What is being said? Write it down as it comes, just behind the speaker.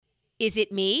Is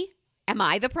it me? Am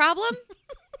I the problem?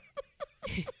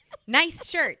 Nice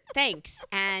shirt. Thanks.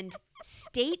 And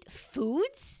State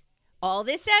Foods? All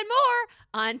this and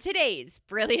more on today's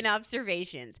Brilliant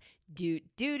Observations. Do,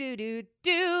 do, do, do,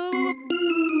 do.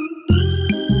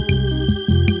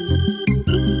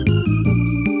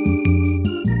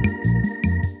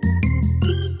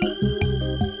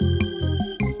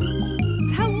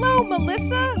 Hello,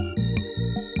 Melissa.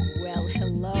 Well,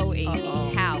 hello, Amy.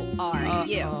 Uh-oh. How are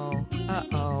you?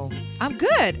 Uh-oh. I'm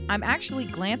good. I'm actually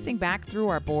glancing back through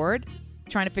our board,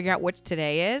 trying to figure out what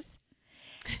today is.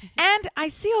 And I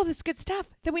see all this good stuff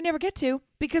that we never get to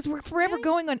because we're forever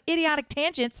going on idiotic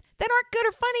tangents that aren't good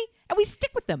or funny, and we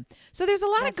stick with them. So there's a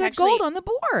lot of good gold on the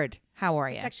board. How are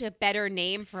you? It's actually a better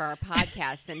name for our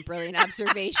podcast than Brilliant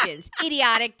Observations.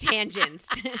 Idiotic Tangents.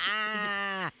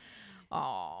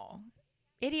 Oh.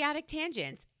 Idiotic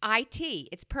Tangents. IT.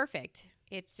 It's perfect.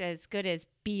 It's as good as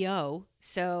BO.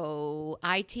 So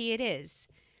IT it is.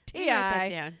 TI. Write that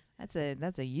down.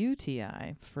 That's a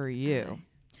UTI for you.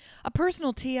 A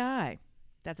personal TI.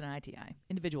 That's an ITI.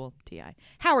 Individual TI.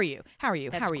 How are you? How are you?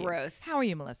 That's How are you? gross. How are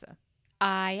you, Melissa?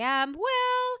 I am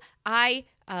well. I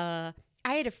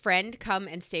had a friend come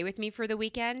and stay with me for the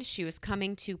weekend. She was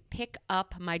coming to pick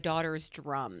up my daughter's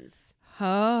drums.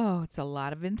 Oh, it's a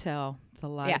lot of intel. It's a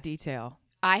lot Yeah. of detail.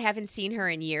 I haven't seen her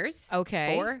in years.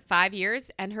 Okay. 4, 5 years,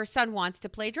 and her son wants to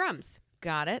play drums.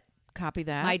 Got it. Copy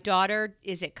that. My daughter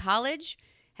is at college,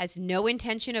 has no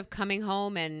intention of coming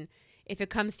home, and if it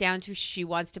comes down to she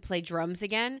wants to play drums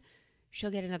again,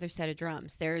 she'll get another set of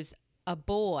drums. There's a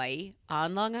boy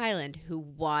on Long Island who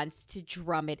wants to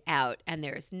drum it out, and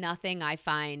there's nothing I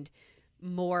find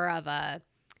more of a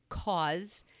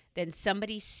cause than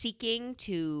somebody seeking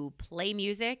to play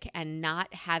music and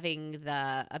not having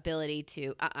the ability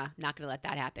to, not going to let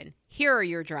that happen. Here are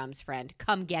your drums, friend.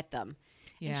 Come get them.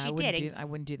 Yeah, And she did. I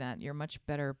wouldn't do that. You're a much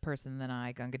better person than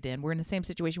I, Gunga Din. We're in the same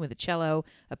situation with a cello,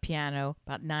 a piano,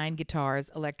 about 9 guitars,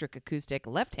 electric, acoustic,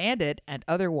 left-handed, and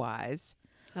otherwise.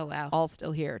 Oh, wow. All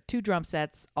still here. 2 drum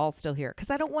sets, all still here. Because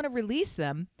I don't want to release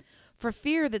them for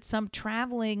fear that some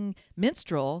traveling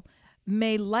minstrel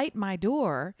may light my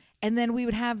door, and then we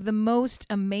would have the most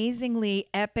amazingly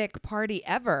epic party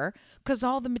ever because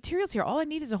all the materials here. All I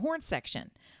need is a horn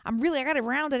section. I got to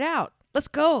round it out. Let's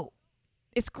go.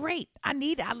 It's great. I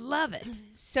love it.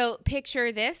 So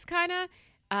picture this kind of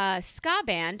ska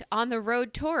band on the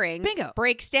road touring. Bingo.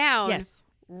 Breaks down Yes.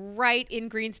 right in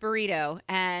Greensboro,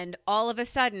 and all of a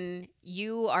sudden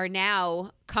you are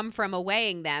now come from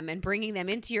awaying them and bringing them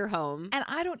into your home. And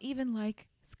I don't even like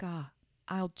ska.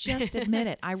 I'll just admit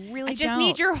it. I really I just don't.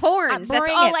 need your horns. That's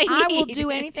Bring all it. I need. I will do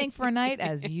anything for a night,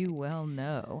 as you well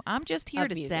know. I'm just here Of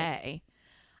to music. say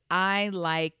I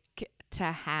like to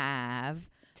have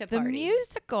To the party.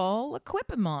 musical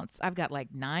equipments. I've got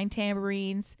like 9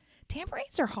 tambourines.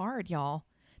 Tambourines are hard, y'all.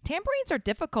 Tambourines are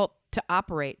difficult to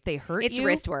operate. They hurt It's you.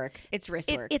 wrist work. It's wrist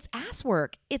work. It's ass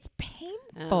work. It's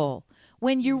painful.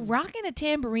 When you're Mm. rocking a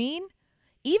tambourine,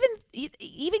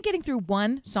 even getting through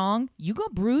one song, you gonna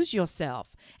bruise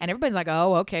yourself. And everybody's like,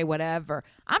 "Oh, okay, whatever."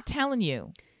 I'm telling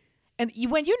you. And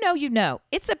when you know,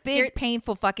 it's a big,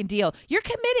 painful fucking deal. You're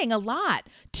committing a lot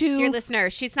to. Dear listener,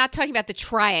 she's not talking about the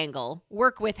triangle.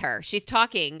 Work with her. She's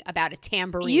talking about a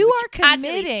tambourine. You which are you're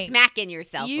constantly committing. smacking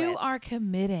yourself You with. are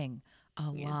committing a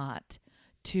lot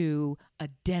to a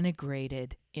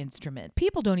denigrated instrument.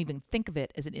 People don't even think of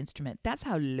it as an instrument. That's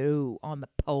how low on the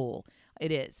pole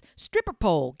it is. Stripper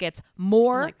pole gets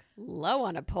more. Like low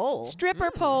on a pole. Stripper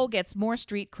pole gets more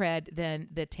street cred than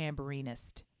the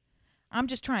tambourinist. I'm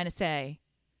just trying to say,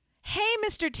 hey,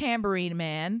 Mr. Tambourine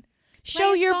Man,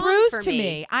 show a your song bruise for to me.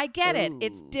 me. I get it.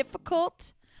 It's Ooh.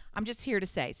 difficult. I'm just here to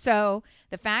say. So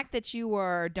the fact that you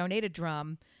were donate a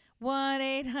drum,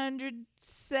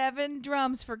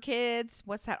 1-800-7-DRUMS for kids.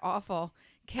 What's that awful?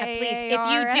 Please, if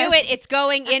you do it, it's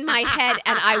going in my head,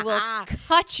 and I will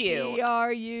cut you.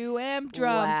 DRUM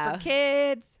drums Wow. for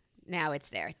kids. Now it's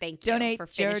there. Thank you Donate for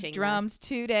your finishing. drums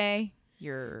today.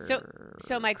 You're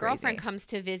So my girlfriend crazy. comes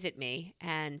to visit me,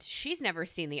 and she's never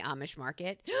seen the Amish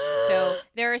market. So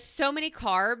there are so many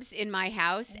carbs in my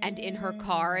house and in her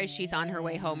car as she's on her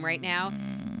way home right now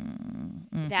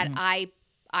that I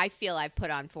feel I've put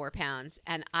on 4 pounds,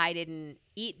 and I didn't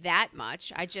eat that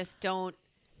much. I just don't.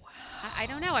 I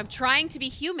don't know. I'm trying to be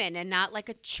human and not like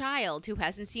a child who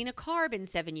hasn't seen a carb in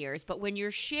 7 years. But when you're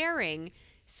sharing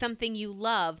something you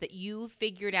love that you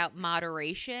figured out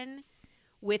moderation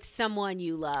with someone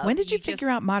you love. When did you figure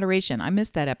out moderation? I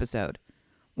missed that episode.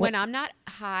 When I'm not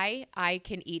high, I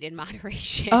can eat in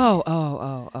moderation.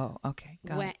 Oh. Okay.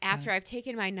 After I've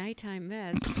taken my nighttime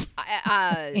meds,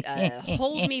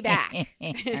 hold me back.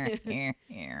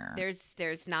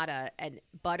 There's not a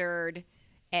buttered,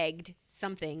 egged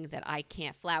something that I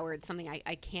can't, floured something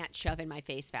I can't shove in my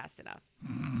face fast enough.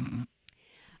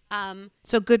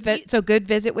 So good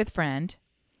visit with friend.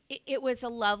 It was a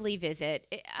lovely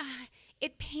visit.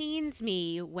 It pains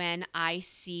me when I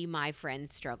see my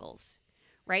friends' struggles,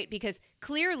 right? Because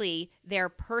clearly they're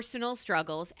personal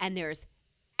struggles, and there's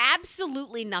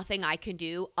absolutely nothing I can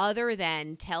do other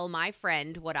than tell my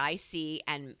friend what I see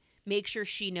and make sure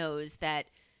she knows that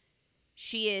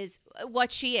she is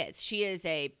what she is. She is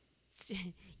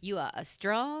you are a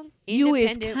strong,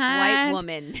 independent white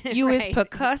woman. You right? is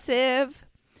percussive.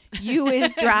 You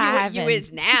is driving. You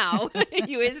is now.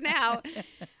 You is now.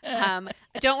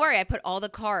 Don't worry. I put all the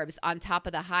carbs on top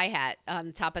of the hi-hat,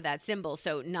 on top of that cymbal,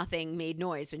 so nothing made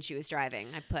noise when she was driving.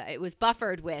 It was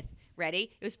buffered with,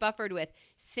 ready? It was buffered with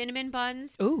cinnamon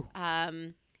buns. Ooh.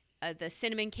 The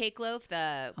cinnamon cake loaf,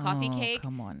 the coffee cake,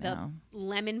 come on now. the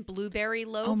lemon blueberry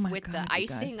loaf with the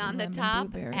icing on the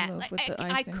top.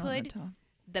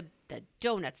 The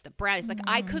donuts, the brownies. Like,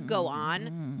 I could go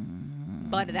on,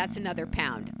 but that's another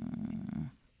pound.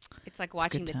 It's like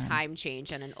watching the time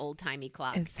change on an old-timey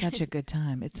clock. It's such a good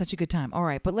time. It's such a good time. All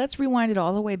right, but let's rewind it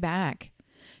all the way back.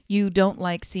 You don't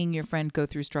like seeing your friend go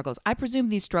through struggles. I presume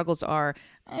these struggles are,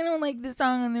 I don't like this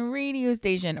song on the radio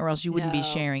station, or else you wouldn't be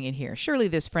sharing it here. Surely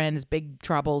this friend's big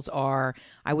troubles are,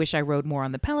 I wish I rode more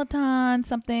on the Peloton,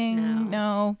 something.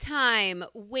 No. Time,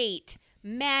 weight,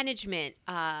 management,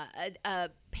 a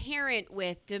parent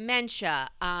with dementia.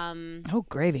 Oh,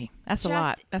 gravy. That's a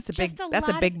lot. That's a big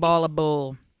big ball of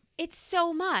bull. It's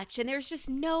so much, and there's just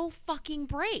no fucking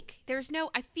break.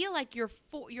 I feel like your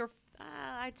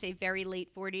I'd say very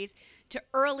late 40s to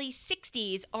early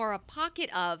 60s are a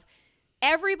pocket of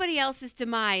everybody else's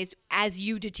demise as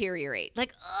you deteriorate.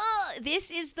 Like,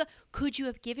 could you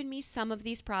have given me some of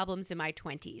these problems in my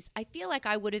 20s? I feel like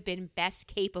I would have been best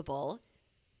capable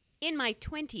in my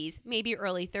 20s, maybe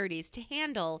early 30s, to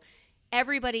handle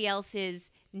everybody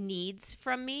else's needs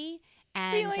from me.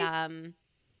 And really?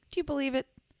 Do you believe it?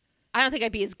 I don't think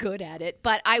I'd be as good at it,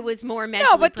 but I was more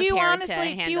mentally prepared to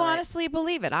handle do you honestly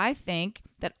believe it? I think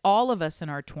that all of us in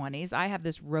our 20s, I have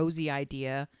this rosy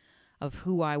idea of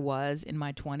who I was in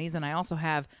my 20s, and I also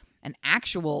have an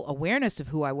actual awareness of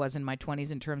who I was in my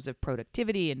 20s in terms of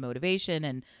productivity and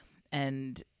motivation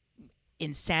and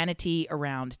insanity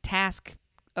around task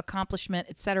accomplishment,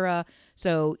 etc.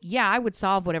 So yeah, I would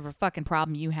solve whatever fucking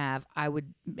problem you have.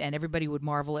 And everybody would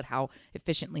marvel at how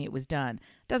efficiently it was done.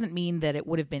 Doesn't mean that it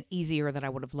would have been easy or that I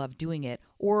would have loved doing it,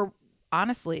 or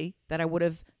honestly that I would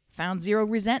have found zero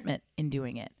resentment in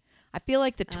doing it. I feel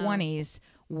like the 20s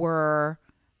were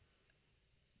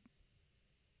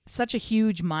such a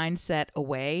huge mindset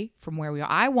away from where we are.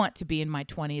 I want to be in my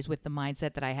 20s with the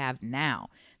mindset that I have now.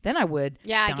 Then I would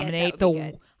dominate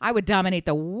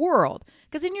the world.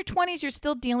 Because in your 20s, you're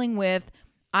still dealing with,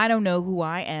 I don't know who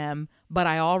I am, but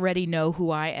I already know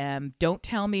who I am. Don't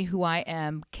tell me who I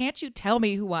am. Can't you tell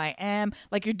me who I am?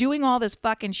 Like, you're doing all this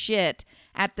fucking shit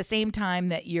at the same time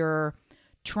that you're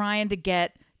trying to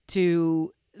get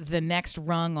to the next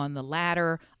rung on the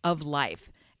ladder of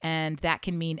life. And that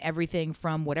can mean everything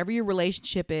from whatever your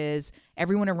relationship is,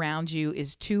 everyone around you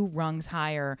is 2 rungs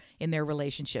higher in their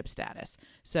relationship status.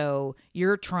 So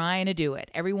you're trying to do it.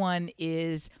 Everyone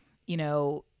is,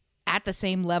 at the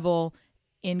same level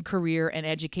in career and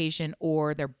education,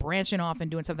 or they're branching off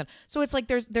and doing something. So it's like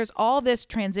there's all this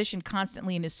transition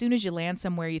constantly. And as soon as you land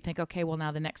somewhere, you think, okay, well,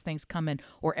 now the next thing's coming,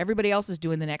 or everybody else is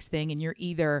doing the next thing. And you're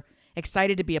either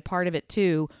excited to be a part of it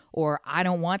too, or I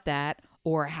don't want that,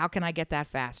 or how can I get that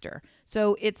faster?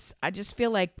 So I just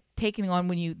feel like taking on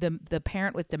the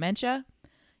parent with dementia,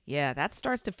 yeah, that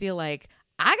starts to feel like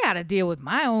I got to deal with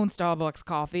my own Starbucks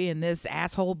coffee and this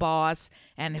asshole boss,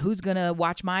 and who's going to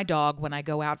watch my dog when I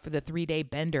go out for the 3-day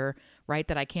bender, right,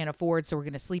 that I can't afford, so we're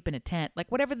going to sleep in a tent.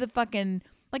 Like, whatever the fucking,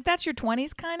 like, that's your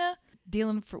 20s kind of.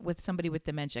 Dealing with somebody with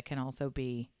dementia can also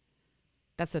be,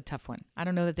 that's a tough one. I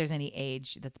don't know that there's any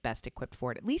age that's best equipped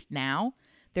for it. At least now.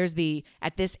 There's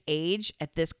at this age,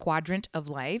 at this quadrant of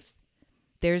life,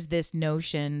 there's this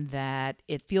notion that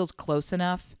it feels close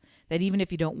enough that even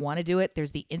if you don't want to do it,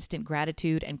 there's the instant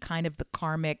gratitude and kind of the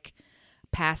karmic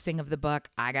passing of the buck.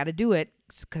 I got to do it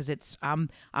because I'm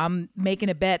making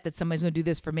a bet that somebody's going to do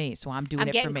this for me, so I'm doing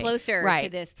it for me. I'm getting closer right to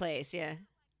this place, yeah.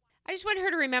 I just want her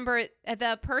to remember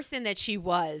the person that she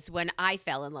was when I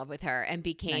fell in love with her and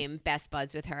became best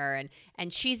buds with her.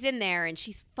 And she's in there and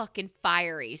she's fucking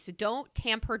fiery. So don't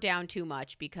tamp her down too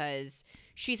much because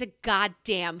she's a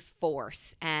goddamn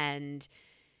force. And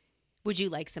would you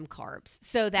like some carbs?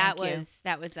 So that was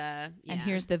a yeah. And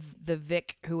here's the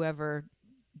Vic whoever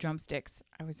drumsticks.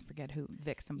 I always forget who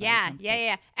Vic somebody.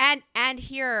 Yeah. And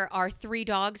here are 3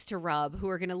 dogs to rub who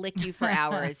are going to lick you for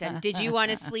hours. And did you want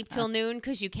to sleep till noon?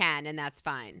 Because you can, and that's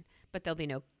fine. But there'll be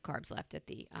no carbs left at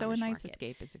the So Amish a nice market.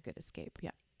 escape. It's a good escape. Yeah,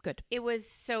 good. It was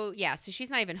so she's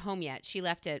not even home yet. She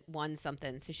left at 1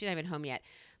 something, so she's not even home yet.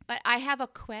 But I have a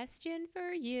question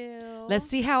for you. Let's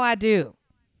see how I do.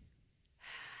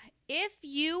 If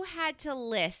you had to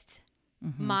list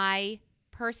my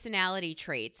personality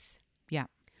traits, yeah,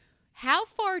 how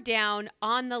far down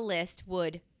on the list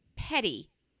would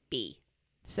petty be?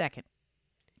 Second.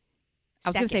 I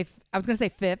was gonna say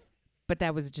 5th, but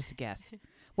that was just a guess.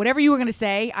 Whatever you were gonna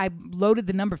say, I loaded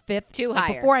the number 5th. Too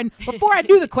higher. Before I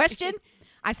knew the question,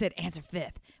 I said answer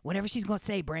 5th. Whatever she's gonna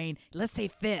say, brain, let's say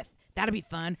 5th. That'll be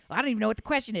fun. Well, I don't even know what the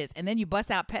question is. And then you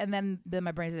bust out, and then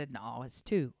my brain said, no, it's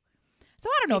 2. So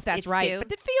I don't know if that's right, 2?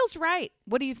 but it feels right.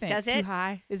 What do you think? Does it? Too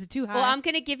high? Is it too high? Well, I'm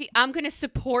going to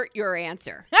support your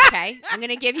answer. Okay. I'm going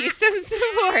to give you some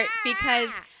support because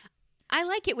I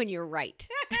like it when you're right.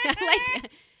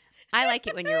 I like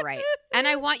it when you're right. And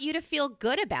I want you to feel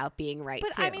good about being right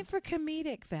but too. I mean, for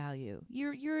comedic value,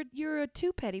 you're a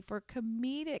too petty for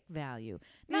comedic value,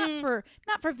 not for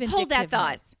vindictiveness. Hold that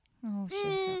thought. Oh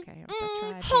shit. Okay, I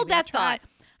tried. Hold baby. that thought.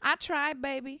 I tried,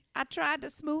 baby. I tried to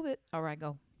smooth it. All right,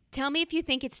 go. Tell me if you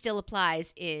think it still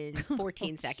applies in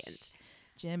 14 seconds.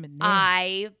 Jim and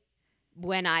Nick.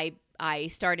 When I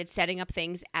started setting up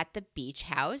things at the beach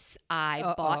house,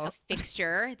 I bought a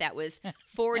fixture that was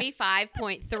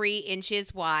 45.3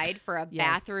 inches wide for a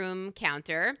bathroom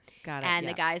counter. Got it. And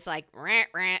the guy's like, rant,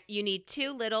 rant. You need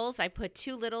 2 littles. I put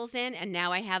 2 littles in, and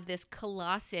now I have this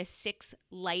Colossus 6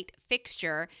 light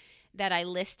fixture that I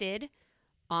listed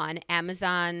on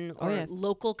Amazon or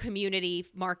local community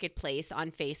marketplace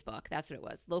on Facebook. That's what it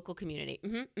was. Local community.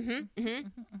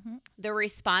 The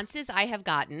responses I have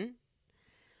gotten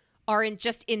are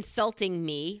just insulting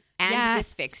me and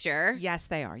this fixture. Yes,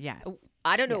 they are. Yes.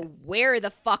 I don't know where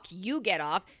the fuck you get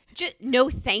off. Just no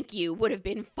thank you would have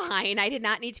been fine. I did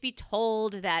not need to be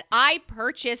told that I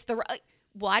purchased the...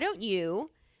 Why don't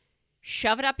you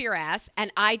shove it up your ass and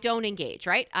I don't engage,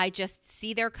 right? I just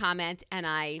see their comment and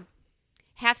I...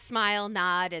 half smile,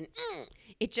 nod, and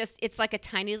it's like a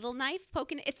tiny little knife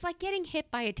poking. It's like getting hit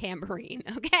by a tambourine,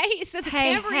 okay? So the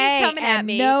tamborine's coming at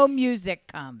me. No music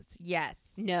comes. Yes.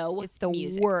 No, it's the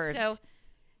music. worst.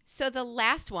 So the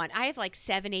last one, I have like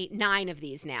 7, 8, 9 of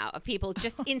these now of people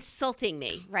just insulting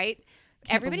me, right?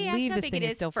 Everybody asks how big it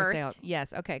is still first. For sale.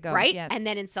 Yes, okay, go. Right? Yes. And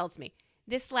then insults me.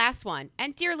 This last one,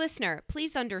 and dear listener,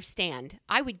 please understand,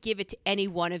 I would give it to any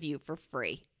one of you for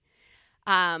free.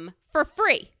 For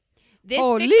free. This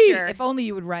fixture, if only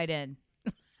you would write in.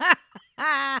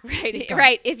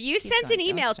 Right. If you sent an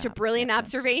email to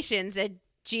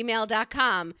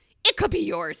brilliantobservations@gmail.com, it could be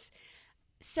yours.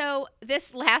 So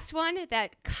this last one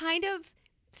that kind of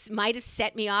might have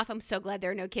set me off, I'm so glad there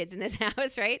are no kids in this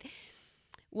house, right?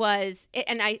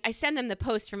 And I send them the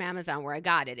post from Amazon where I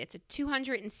got it. It's a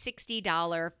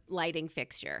 $260 lighting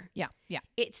fixture. Yeah.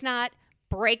 It's not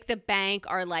break the bank,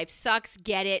 our life sucks,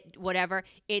 get it, whatever.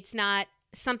 It's not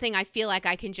something I feel like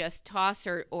I can just toss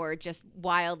or just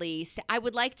wildly say. I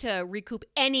would like to recoup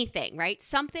anything, right?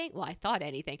 Something. Well, I thought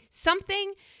anything.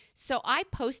 Something. So I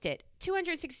posted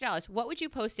 $260. What would you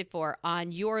post it for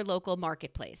on your local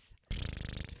marketplace?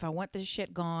 If I want this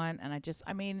shit gone and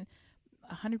 $100,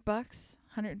 $100,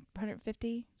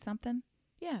 150, something.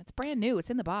 Yeah, it's brand new. It's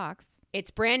in the box.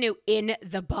 It's brand new in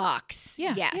the box.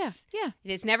 Yeah. Yes. Yeah. It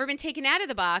has never been taken out of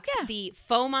the box. Yeah. The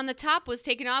foam on the top was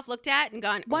taken off, looked at, and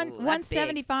gone,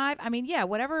 $175. I mean, yeah,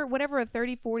 whatever a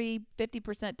 30, 40,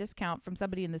 50% discount from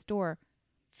somebody in the store.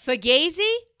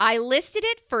 Fugazi, I listed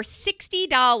it for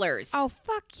 $60. Oh,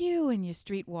 fuck you and your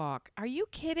street walk. Are you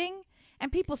kidding?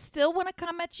 And people still want to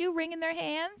come at you wringing their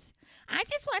hands? I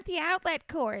just want the outlet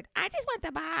cord. I just want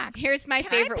the box. Here's my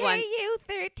favorite one. Can I pay you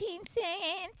 13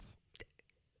 cents?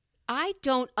 I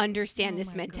don't understand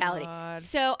this mentality. God.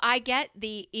 So I get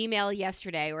the email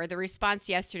yesterday or the response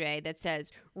yesterday that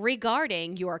says,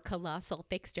 regarding your colossal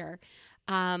fixture,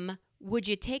 would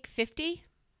you take 50?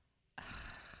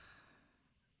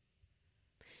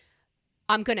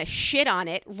 I'm going to shit on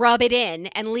it, rub it in,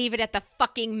 and leave it at the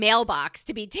fucking mailbox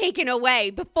to be taken away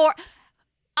before.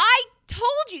 I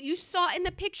told you saw in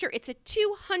the picture, it's a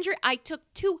I took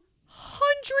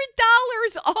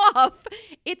off.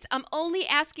 I'm only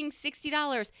asking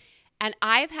 $60. And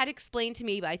I've had explained to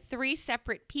me by 3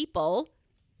 separate people,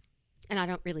 and I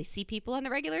don't really see people on the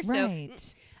regular. Right.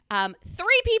 So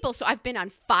 3 people. So I've been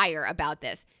on fire about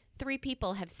this. 3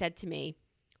 people have said to me,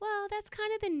 well, that's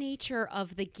kind of the nature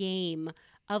of the game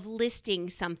of listing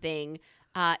something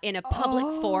in a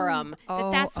public forum.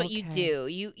 That's what you do.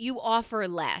 You offer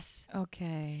less.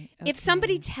 Okay. If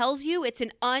somebody tells you it's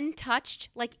an untouched,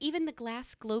 like even the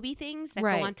glass globy things that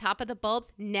go on top of the bulbs,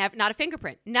 not a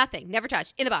fingerprint, nothing, never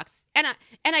touched, in the box.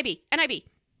 NIB,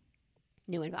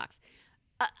 new inbox.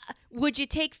 Would you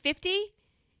take 50?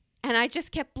 And I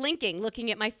just kept blinking, looking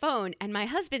at my phone, and my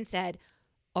husband said,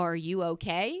 are you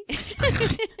okay?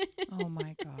 Oh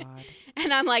my God.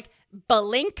 And I'm like,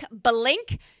 blink.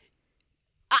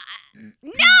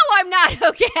 No, I'm not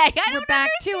okay. We're back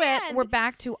to it. We're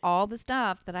back to all the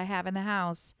stuff that I have in the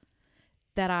house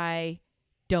that I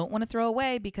don't want to throw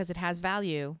away because it has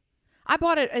value. I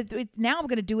bought it. Now I'm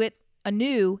going to do it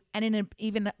anew and in an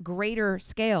even greater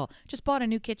scale. Just bought a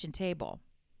new kitchen table.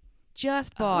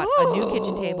 Just bought a new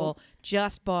kitchen table.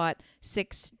 Just bought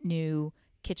 6 new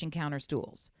kitchen counter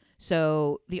stools.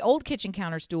 So the old kitchen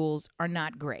counter stools are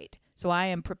not great. So I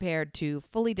am prepared to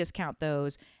fully discount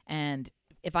those, and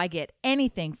if I get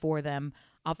anything for them,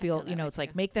 I'll feel it's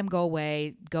like make them go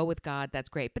away, go with God. That's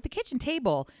great. But the kitchen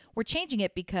table, we're changing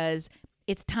it because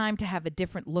it's time to have a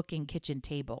different looking kitchen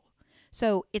table.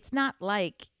 So it's not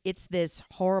like it's this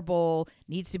horrible,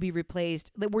 needs to be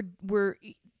replaced.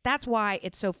 That's why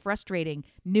it's so frustrating.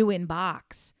 New in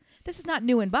box. This is not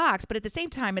new in box, but at the same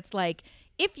time, it's like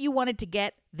if you wanted to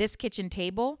get this kitchen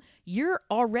table, you're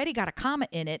already got a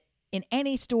comment in it in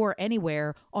any store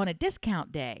anywhere on a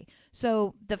discount day.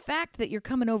 So the fact that you're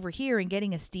coming over here and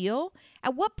getting a steal,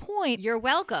 at what point? You're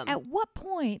welcome. At what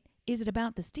point is it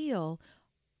about the steal?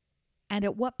 And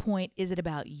at what point is it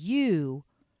about you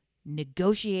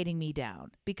negotiating me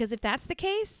down? Because if that's the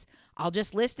case, I'll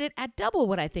just list it at double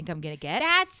what I think I'm going to get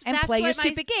and play your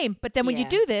stupid game. But then when you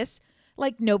do this,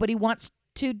 like nobody wants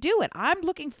to do it. I'm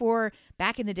looking for,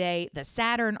 back in the day, the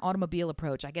Saturn automobile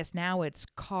approach. I guess now it's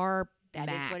Car That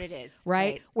Max, is what it is.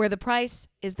 right? Where the price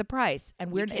is the price.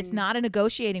 And it's not a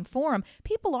negotiating forum.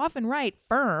 People often write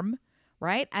firm,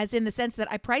 right? As in the sense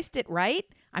that I priced it right.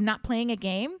 I'm not playing a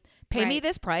game. Pay me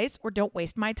this price or don't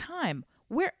waste my time.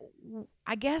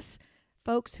 I guess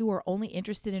folks who are only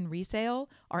interested in resale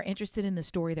are interested in the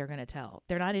story they're going to tell.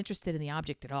 They're not interested in the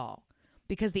object at all,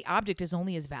 because the object is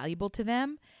only as valuable to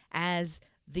them as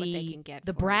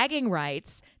the bragging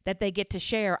rights that they get to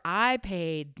share. I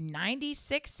paid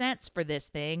 96 cents for this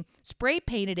thing, spray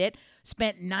painted it,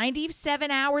 spent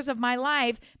 97 hours of my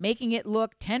life making it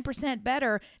look 10%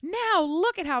 better. Now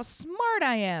look at how smart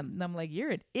I am. And I'm like,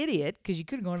 you're an idiot because you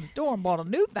could have gone to the store and bought a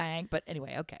new thing. But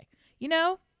anyway, okay.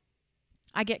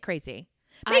 I get crazy.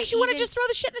 Makes you want to just throw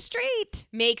the shit in the street.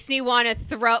 Makes me want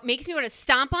to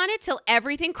stomp on it till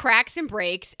everything cracks and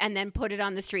breaks and then put it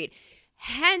on the street.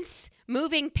 Hence,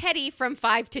 moving petty from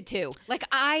 5 to 2.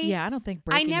 I don't think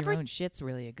breaking your own shit's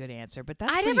really a good answer, but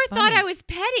that's I never funny. thought I was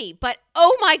petty, but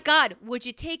oh my God, would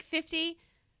you take 50?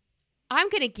 I'm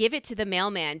going to give it to the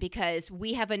mailman because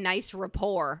we have a nice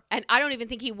rapport, and I don't even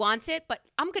think he wants it, but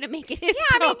I'm going to make it his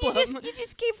problem. You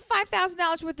just gave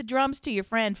 $5,000 worth of drums to your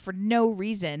friend for no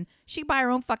reason. She can buy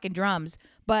her own fucking drums,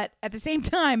 but at the same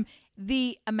time,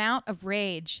 the amount of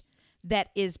rage that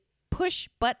is push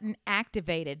button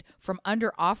activated from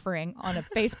under offering on a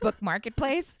Facebook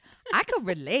marketplace, I could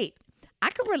relate.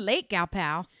 Gal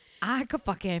pal. I could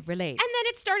fucking relate. And then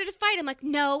it started a fight. I'm like,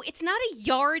 no, it's not a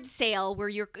yard sale where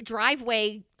your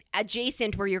driveway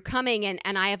adjacent where you're coming and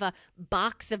I have a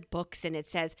box of books and it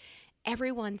says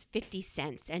everyone's 50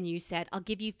 cents. And you said, I'll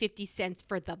give you 50 cents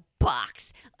for the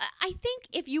box. I think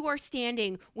if you are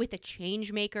standing with a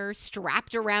change maker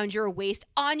strapped around your waist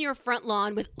on your front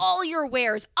lawn with all your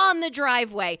wares on the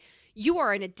driveway, you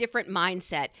are in a different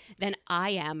mindset than I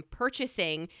am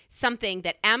purchasing something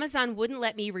that Amazon wouldn't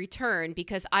let me return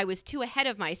because I was too ahead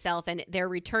of myself and their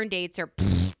return dates are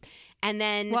and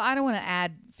then... Well, I don't want to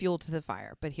add fuel to the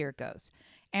fire, but here it goes.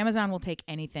 Amazon will take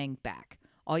anything back.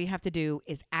 All you have to do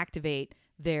is activate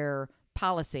their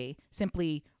policy.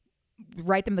 Simply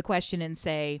write them the question and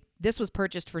say, This was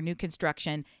purchased for new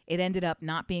construction. It ended up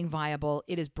not being viable.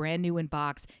 It is brand new in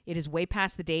box. It is way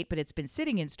past the date, but it's been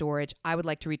sitting in storage. I would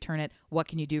like to return it. What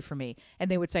can you do for me?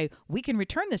 And they would say, we can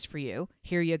return this for you.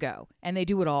 Here you go. And they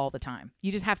do it all the time.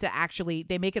 You just have to actually,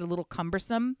 they make it a little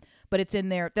cumbersome, but it's in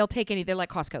there. They'll take they're like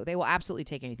Costco. They will absolutely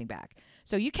take anything back.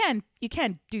 So you can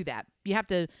do that. You have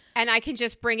to. And I can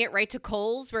just bring it right to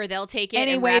Kohl's where they'll take it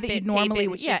any and way wrap that it, you'd normally,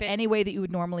 tape it, ship it. any way that you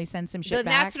would normally send some shit Then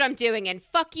back. that's what I'm doing. And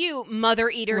fuck you, Mother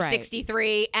Eater Right.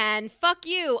 63, and fuck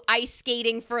you, ice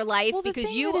skating for life, Well, the because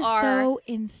thing you that is are so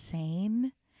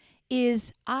insane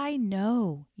is I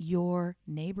know your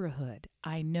neighborhood.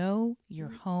 I know your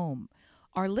home.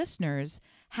 Our listeners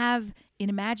have an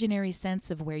imaginary sense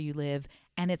of where you live,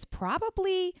 and it's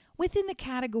probably within the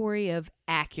category of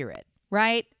accurate,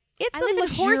 right? It's I live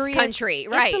in horse country,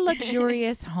 right? It's a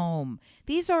luxurious home.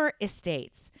 These are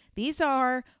estates. These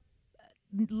are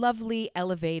lovely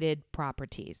elevated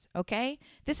properties, okay?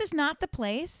 This is not the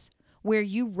place where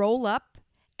you roll up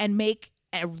and make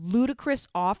a ludicrous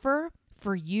offer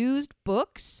for used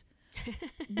books.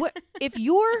 What if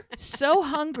you're so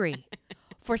hungry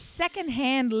for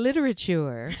secondhand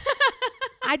literature?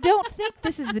 I don't think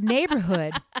this is the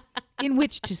neighborhood in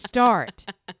which to start.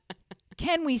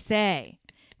 Can we say?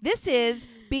 This is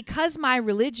because my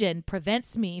religion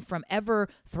prevents me from ever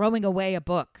throwing away a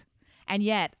book. And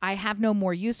yet I have no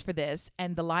more use for this.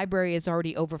 And the library is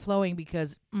already overflowing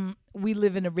because we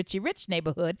live in a richy rich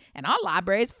neighborhood and our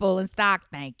library is full in stock.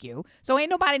 Thank you. So ain't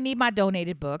nobody need my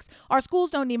donated books. Our schools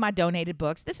don't need my donated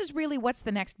books. This is really what's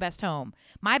the next best home.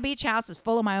 My beach house is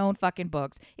full of my own fucking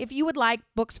books. If you would like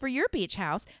books for your beach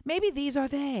house, maybe these are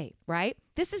they, right?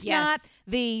 This is not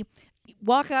the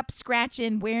walk up,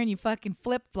 scratching, wearing your fucking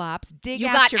flip-flops, dig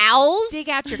out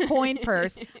your coin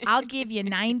purse. I'll give you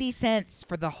 90 cents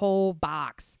for the whole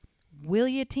box. Will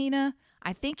you, Tina?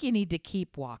 I think you need to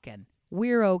keep walking.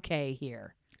 We're okay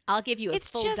here. I'll give you a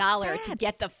full dollar sad. to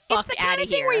get the fuck out of here. It's the out kind of of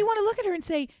thing here. where you want to look at her and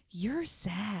say, you're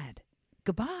sad.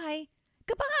 Goodbye.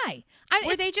 Goodbye.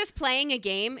 Were they just playing a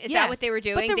game? Is Yes, that what they were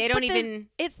doing? They don't even...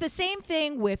 It's the same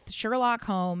thing with Sherlock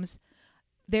Holmes.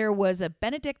 There was a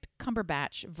Benedict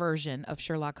Cumberbatch version of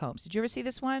Sherlock Holmes. Did you ever see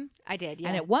this one? I did, yeah.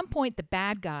 And at one point, the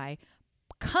bad guy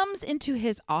comes into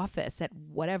his office at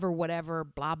whatever,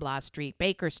 blah, blah street,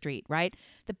 Baker Street, right?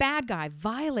 The bad guy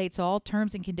violates all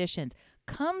terms and conditions,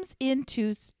 comes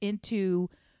into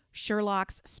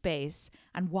Sherlock's space,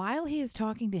 and while he is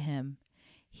talking to him,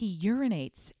 he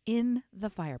urinates in the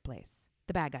fireplace.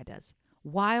 The bad guy does,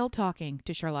 while talking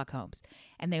to Sherlock Holmes.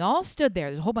 And they all stood there.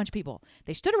 There's a whole bunch of people.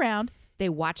 They stood around. They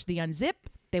watched the unzip.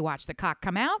 They watched the cock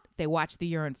come out. They watched the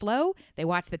urine flow. They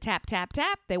watched the tap, tap,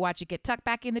 tap. They watched it get tucked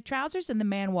back in the trousers, and the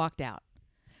man walked out,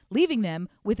 leaving them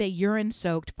with a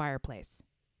urine-soaked fireplace.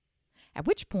 At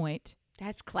which point...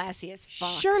 That's classy as fuck.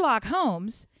 Sherlock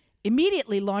Holmes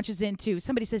immediately launches into...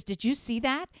 Somebody says, did you see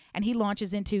that? And he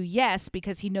launches into, yes,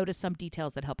 because he noticed some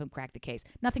details that help him crack the case.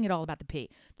 Nothing at all about the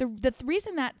pee. The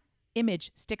reason that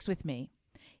image sticks with me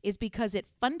is because it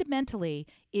fundamentally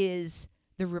is...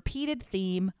 the repeated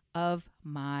theme of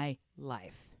my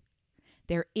life.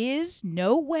 There is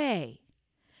no way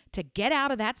to get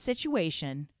out of that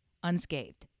situation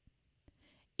unscathed.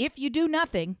 If you do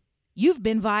nothing, you've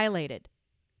been violated.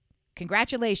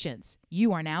 Congratulations,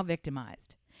 you are now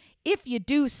victimized. If you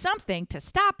do something to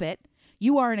stop it,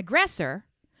 you are an aggressor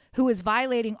who is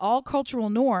violating all cultural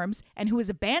norms and who is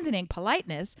abandoning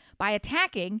politeness by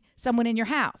attacking someone in your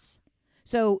house.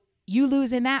 So you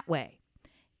lose in that way.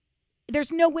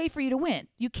 There's no way for you to win.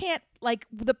 You can't, like,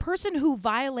 the person who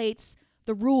violates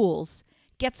the rules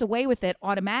gets away with it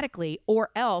automatically or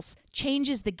else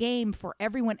changes the game for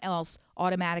everyone else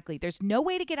automatically. There's no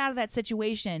way to get out of that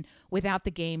situation without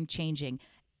the game changing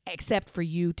except for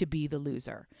you to be the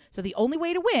loser. So the only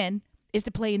way to win is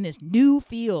to play in this new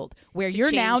field where you're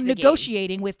now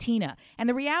negotiating with Tina. And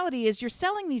the reality is you're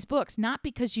selling these books not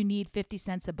because you need 50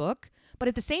 cents a book, but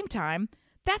at the same time,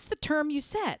 that's the term you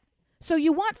set. So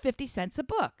you want 50 cents a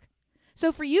book.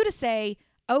 So for you to say,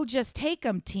 oh, just take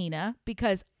them, Tina,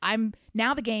 because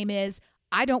now the game is,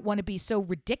 I don't want to be so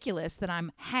ridiculous that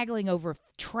I'm haggling over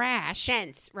trash.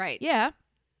 Cents, right. Yeah.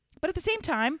 But at the same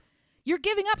time, you're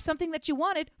giving up something that you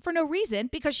wanted for no reason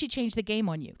because she changed the game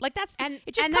on you. Like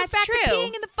it just comes back to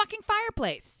peeing in the fucking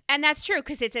fireplace. And that's true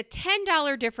because it's a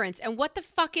 $10 difference. And what the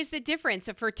fuck is the difference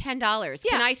for $10? Yeah.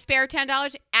 Can I spare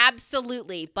 $10?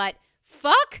 Absolutely. But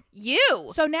fuck you.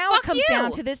 So now it comes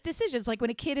down to this decision. It's like when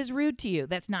a kid is rude to you,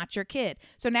 that's not your kid.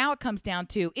 So now it comes down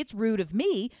to it's rude of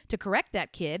me to correct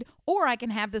that kid, or I can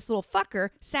have this little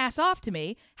fucker sass off to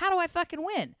me. How do I fucking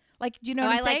win? Like, do you know Oh,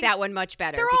 what I'm I saying? like that one much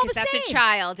better They're all because the that's a same.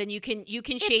 child, and you can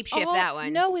shapeshift that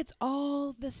one. No, it's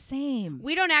all the same.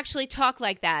 We don't actually talk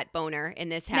like that, Boner, in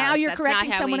this house. Now you're That's correcting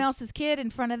not how someone we... else's kid in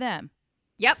front of them.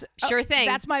 Yep, So- sure thing.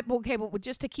 That's my okay. But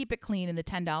just to keep it clean in the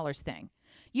 $10 thing,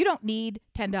 you don't need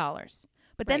 $10.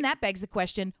 But then Right. that begs the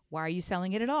question: why are you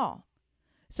selling it at all?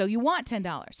 So you want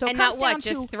 $10. So and it comes not what? down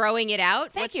Just to throwing it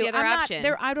out? thank What's you. the other I'm option? not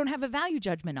there. I don't have a value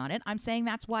judgment on it. I'm saying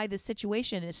that's why this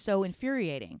situation is so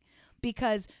infuriating.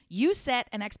 Because you set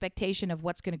an expectation of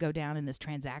what's going to go down in this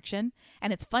transaction,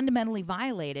 and it's fundamentally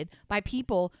violated by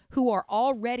people who are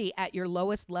already at your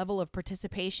lowest level of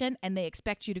participation, and they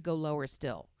expect you to go lower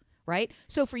still, right?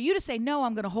 So for you to say, no,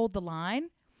 I'm going to hold the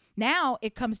line, now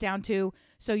it comes down to,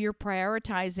 so you're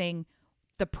prioritizing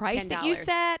the price that you $10.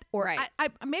 set, or Right. I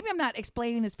maybe I'm not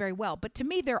explaining this very well, but to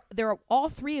me, there are all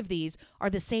three of these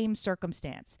are the same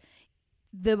circumstance.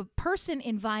 The person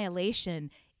in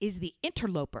violation is the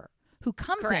interloper who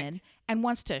comes Correct. in and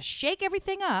wants to shake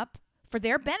everything up for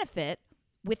their benefit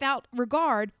without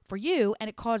regard for you, and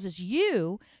it causes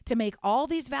you to make all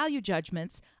these value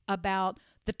judgments about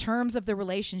the terms of the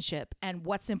relationship and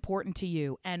what's important to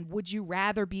you, and would you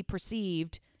rather be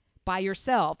perceived by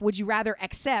yourself? Would you rather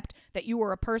accept that you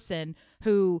were a person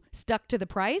who stuck to the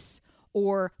price,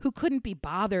 or who couldn't be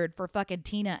bothered for fucking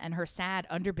Tina and her sad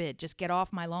underbid? Just get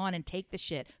off my lawn and take the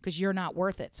shit because you're not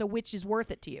worth it. So which is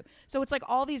worth it to you? So it's like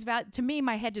all these to me,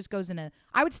 my head just goes in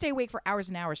I would stay awake for hours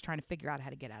and hours trying to figure out how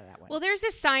to get out of that one. Well, there's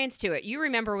a science to it. You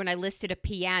remember when I listed a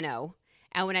piano,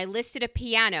 and when I listed a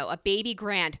piano, a baby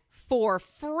grand, for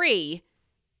free,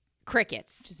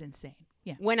 crickets. Which is insane.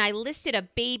 Yeah. When I listed a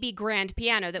baby grand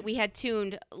piano that we had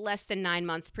tuned less than 9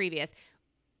 months previous,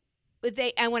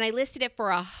 and when I listed it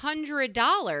for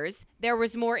 $100, there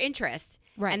was more interest.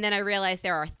 Right. And then I realized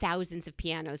there are thousands of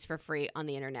pianos for free on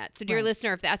the internet. So, dear Right.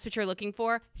 listener, if that's what you're looking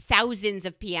for, thousands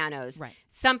of pianos. Right.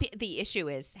 The issue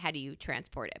is, how do you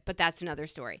transport it? But that's another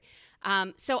story.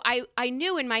 So I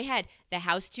knew in my head the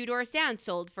house 2 doors down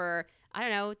sold for, I don't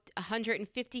know,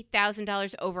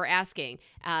 $150,000 over asking.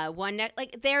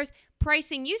 There's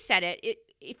pricing. You said it.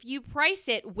 If you price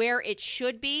it where it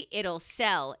should be, it'll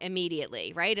sell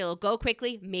immediately, right? It'll go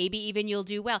quickly. Maybe even you'll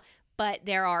do well. But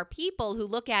there are people who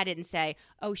look at it and say,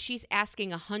 oh, she's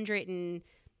asking $170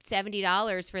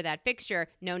 for that fixture.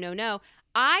 No.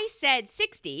 I said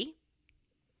 $60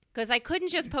 because I couldn't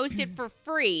just post it for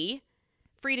free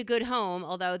to Good Home,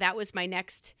 although that was my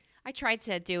next. I tried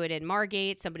to do it in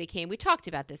Margate. Somebody came. We talked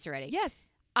about this already. Yes.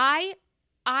 I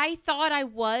thought I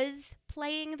was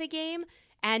playing the game,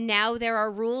 and now there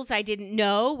are rules I didn't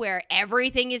know where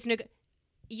everything is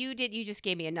You just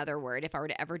gave me another word. If I were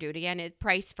to ever do it again, it's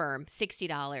price firm,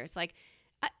 $60. Like,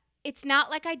 it's not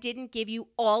like I didn't give you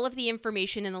all of the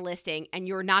information in the listing and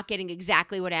you're not getting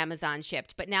exactly what Amazon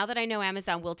shipped. But now that I know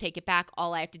Amazon will take it back,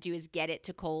 all I have to do is get it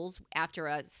to Kohl's after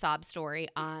a sob story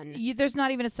on. There's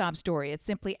not even a sob story. It's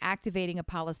simply activating a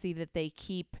policy that they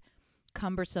keep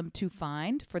cumbersome to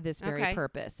find for this very Okay.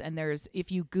 purpose. And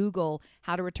if you Google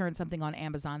how to return something on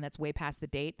Amazon that's way past the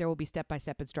date, there will be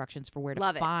step-by-step instructions for where to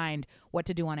Love it. find what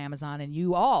to do on Amazon. And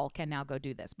you all can now go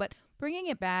do this. But bringing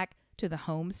it back to the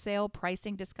home sale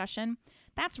pricing discussion,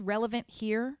 that's relevant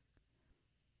here.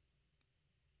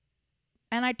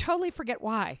 And I totally forget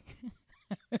why.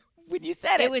 When you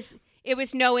said it. It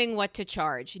was knowing what to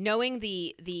charge, knowing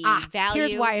the value.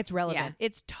 Here's why it's relevant. Yeah.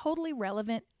 It's totally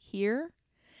relevant here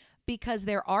because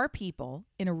there are people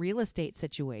in a real estate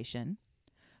situation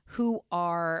who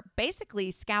are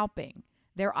basically scalping.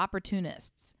 They're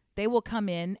opportunists. They will come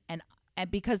in and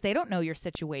because they don't know your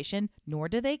situation, nor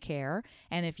do they care.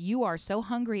 And if you are so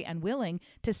hungry and willing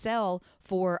to sell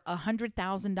for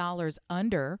 $100,000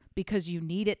 under because you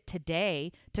need it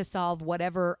today to solve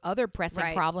whatever other pressing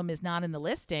Right. problem is not in the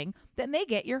listing, then they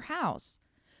get your house.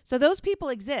 So those people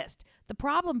exist. The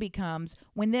problem becomes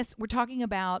when we're talking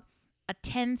about a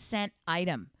 10-cent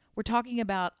item. We're talking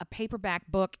about a paperback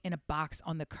book in a box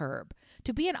on the curb.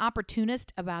 To be an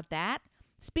opportunist about that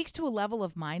speaks to a level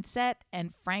of mindset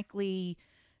and, frankly,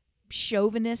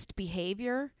 chauvinist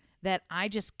behavior that I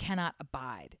just cannot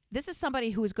abide. This is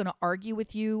somebody who is going to argue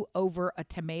with you over a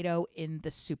tomato in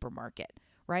the supermarket,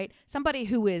 right? Somebody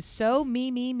who is so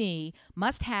me,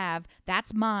 must have,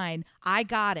 that's mine, I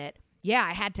got it. Yeah,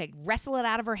 I had to wrestle it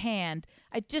out of her hand.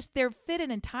 I'm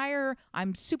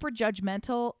super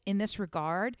judgmental in this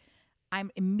regard. I'm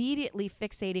immediately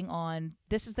fixating on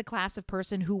this is the class of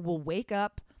person who will wake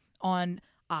up on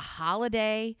a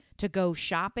holiday to go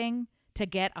shopping to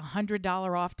get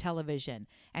 $100 off television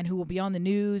and who will be on the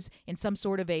news in some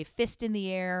sort of a fist in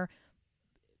the air,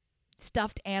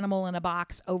 stuffed animal in a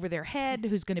box over their head,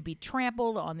 who's going to be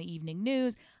trampled on the evening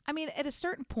news. I mean, at a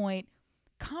certain point,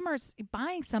 commerce,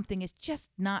 buying something is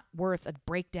just not worth a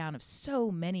breakdown of so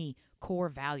many core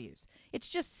values. It's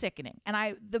just sickening.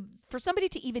 And for somebody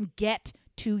to even get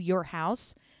to your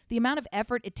house, the amount of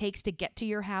effort it takes to get to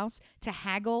your house, to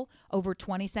haggle over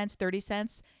 20 cents, 30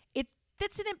 cents,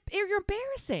 you're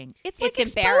embarrassing. It's like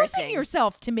exposing embarrassing.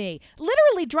 yourself to me.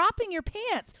 Literally dropping your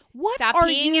pants. What Stop are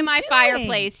peeing you in my doing?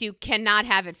 fireplace. You cannot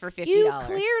have it for $50. You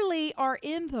clearly are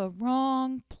in the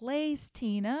wrong place,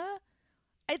 Tina.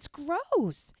 It's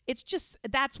gross. It's just,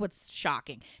 that's what's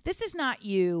shocking. This is not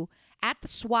you at the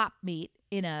swap meet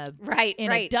in a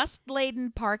a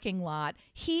dust-laden parking lot,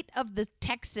 heat of the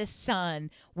Texas sun,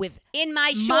 with in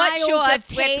my short miles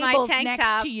shorts of with my tables tank next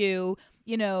top. to you,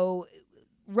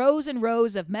 rows and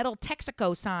rows of metal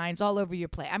Texaco signs all over your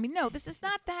plate. I mean, no, this is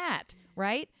not that,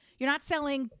 right? You're not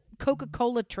selling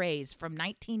Coca-Cola trays from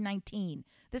 1919.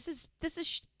 This is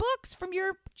books from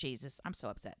your Jesus. I'm so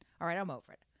upset. All right, I'm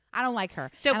over it. I don't like her.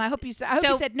 So, and I hope you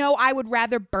said no. I would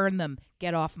rather burn them.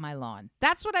 Get off my lawn.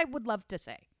 That's what I would love to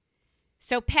say.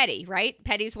 So petty, right?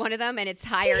 Petty's one of them, and it's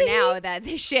higher now that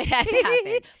this shit has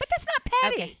happened. But that's not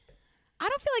petty. Okay. I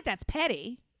don't feel like that's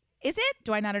petty. Is it?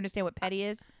 Do I not understand what petty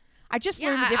is? I just Yeah,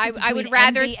 learned the difference I would between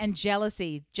rather envy and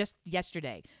jealousy just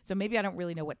yesterday. So maybe I don't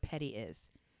really know what petty is.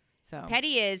 So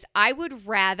Petty is, I would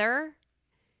rather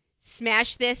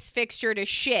smash this fixture to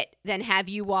shit than have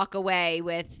you walk away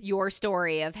with your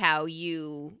story of how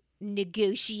you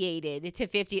negotiated to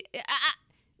 50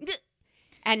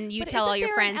 and you But tell all isn't your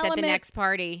there an friends at the element- next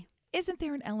party. Isn't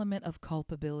there an element of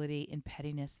culpability in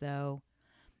pettiness, though?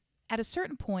 At a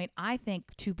certain point, I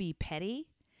think to be petty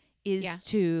is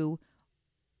to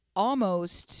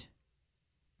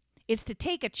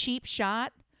take a cheap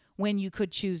shot when you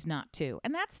could choose not to.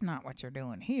 And that's not what you're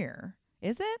doing here,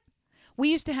 is it? We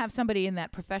used to have somebody in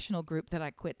that professional group that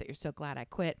I quit, that you're so glad I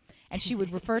quit, and she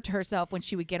would refer to herself when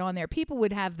she would get on there. People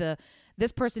would have the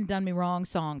 "This person done me wrong"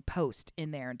 song post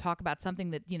in there and talk about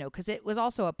something that, because it was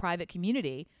also a private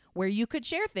community where you could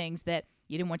share things that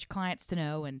you didn't want your clients to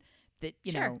know, and that,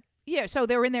 know. Yeah, so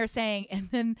they were in there saying, and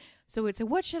then, so it'd say,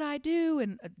 what should I do?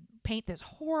 And paint this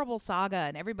horrible saga,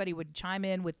 and everybody would chime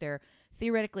in with their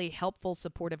theoretically helpful,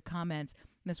 supportive comments.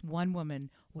 And this one woman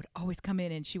would always come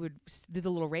in, and she would do the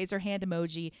little raise her hand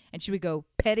emoji, and she would go,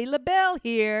 Petty LaBelle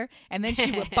here. And then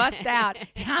she would bust out,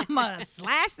 I'm going to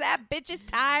slash that bitch's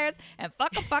tires and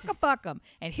fuck 'em.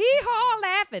 And hee-haw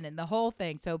laughing and the whole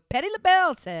thing. So Petty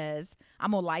LaBelle says,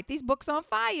 I'm going to light these books on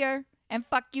fire and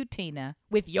fuck you, Tina,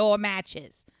 with your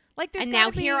matches. Like, and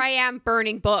now here I am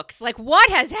burning books. Like, what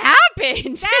has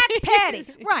happened? That's petty.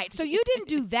 Right. So you didn't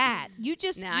do that. You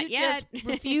just yet. just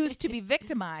refused to be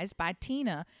victimized by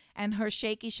Tina and her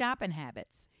shaky shopping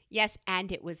habits. Yes,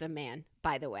 and it was a man,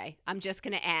 by the way. I'm just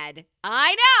going to add,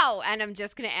 I know, and I'm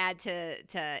just going to add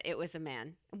to it was a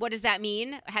man. What does that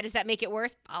mean? How does that make it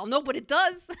worse? I don't know, but it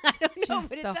does. I don't know,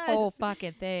 but it does. The whole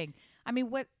fucking thing. I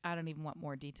mean, I don't even want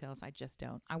more details. I just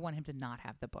don't. I want him to not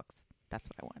have the books. That's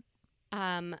what I want.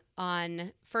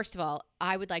 First of all,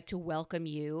 I would like to welcome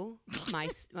you,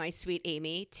 my sweet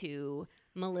Amy, to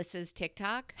Melissa's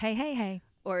TikTok. Hey.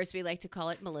 Or as we like to call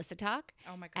it, Melissa Talk.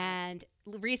 Oh my God. And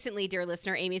recently, dear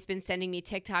listener, Amy's been sending me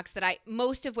TikToks that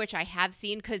most of which I have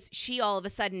seen, because she all of a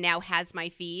sudden now has my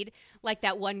feed. Like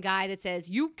that one guy that says,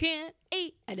 you can't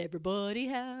eat and everybody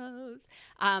has.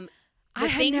 The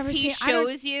things he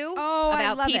shows you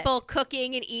about people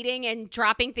cooking and eating and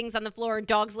dropping things on the floor and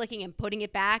dogs licking and putting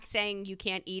it back, saying you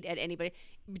can't eat at anybody.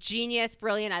 Genius,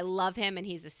 brilliant. I love him, and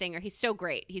he's a singer. He's so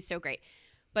great.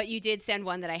 But you did send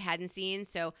one that I hadn't seen.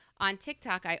 So on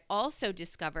TikTok, I also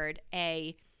discovered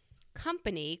a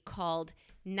company called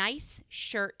Nice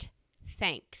Shirt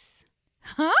Thanks.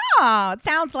 Oh, it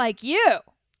sounds like you.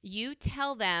 You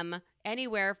tell them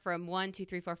anywhere from 1, 2,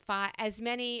 3, 4, 5, as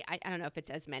many, I don't know if it's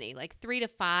as many, like 3 to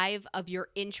 5 of your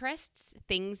interests,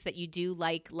 things that you do,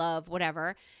 like, love,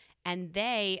 whatever. And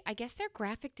I guess they're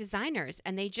graphic designers,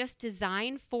 and they just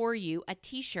design for you a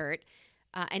t-shirt,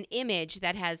 an image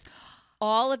that has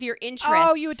all of your interests.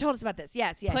 Oh, you had told us about this.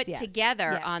 Yes. Put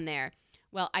together on there.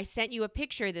 Well, I sent you a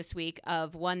picture this week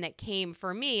of one that came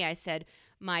for me. I said,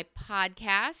 my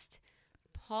podcast,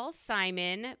 Paul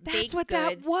Simon, That's baked what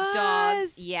goods, that was.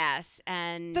 dogs, yes,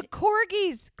 and the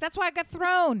corgis. That's why I got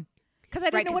thrown, because I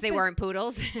didn't know what they weren't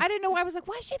poodles. I didn't know. I was like,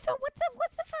 why is she thrown? What's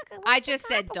the fuck? I just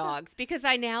said dogs because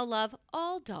I now love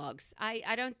all dogs.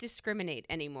 I don't discriminate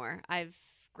anymore. I've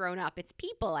grown up. It's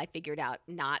people. I figured out,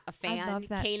 not a fan. I love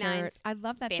that shirt. I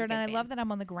love that shirt, and I love that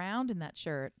I'm on the ground in that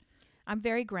shirt. I'm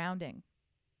very grounding.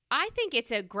 I think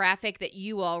it's a graphic that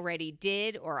you already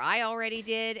did or I already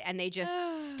did, and they just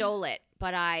stole it.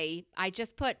 But I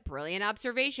just put brilliant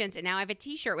observations, and now I have a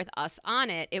T-shirt with us on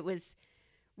it. It was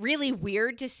really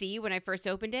weird to see when I first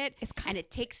opened it. It's kind and of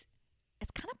it takes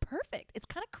perfect. It's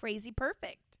kind of crazy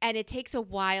perfect. and it takes a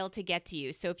while to get to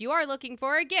you. So if you are looking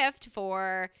for a gift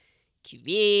for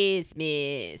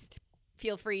Christmas,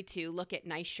 feel free to look at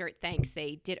Nice Shirt Thanks.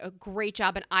 They did a great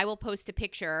job, and I will post a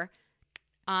picture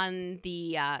on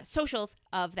the socials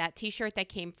of that t-shirt that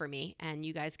came for me, and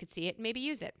you guys could see it and maybe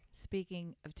use it.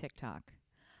 Speaking of TikTok.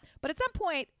 But at some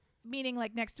point, meaning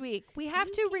like next week, we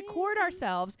have to record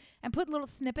ourselves and put little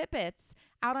snippet bits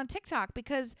out on TikTok,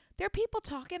 because there are people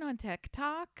talking on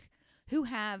TikTok who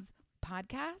have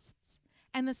podcasts,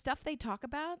 and the stuff they talk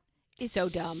about is So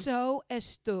dumb. So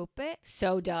stupid.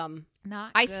 So dumb.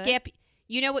 Not I good. skip.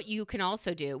 You know what you can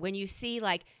also do when you see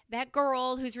like that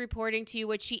girl who's reporting to you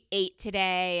what she ate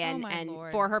today and, my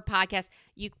Lord. for her podcast,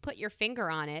 you put your finger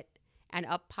on it and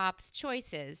up pops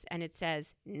choices and it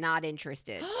says not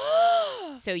interested.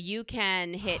 So you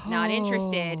can hit not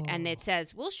interested and it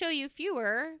says we'll show you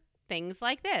fewer things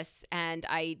like this. And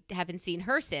I haven't seen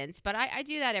her since, but I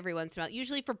do that every once in a while,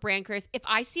 usually for Brand Chris. If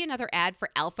I see another ad for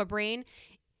Alpha Brain,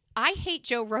 I hate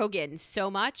Joe Rogan so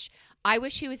much. I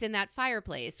wish he was in that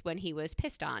fireplace when he was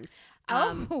pissed on.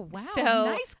 Oh, wow. So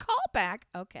nice callback.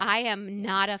 Okay. I am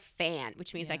not a fan,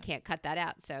 which means Yeah. I can't cut that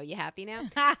out. So you happy now?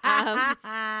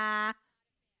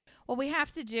 Well, we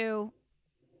have to do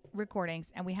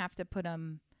recordings, and we have to put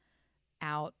them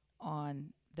out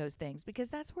on those things, because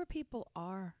that's where people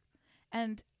are.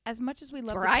 And as much as we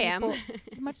love where the I am. people,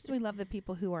 as much as we love the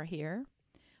people who are here,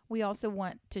 we also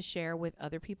want to share with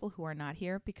other people who are not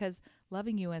here, because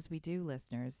loving you as we do,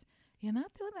 listeners, you're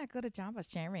not doing that good a job of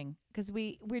sharing, because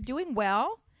we're doing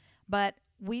well, but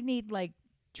we need like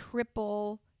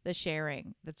triple the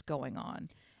sharing that's going on.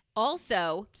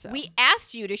 Also, So. we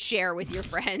asked you to share with your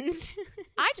friends.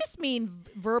 I just mean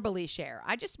verbally share.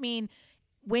 I just mean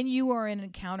when you are in an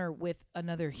encounter with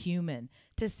another human,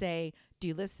 to say, do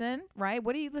you listen? Right?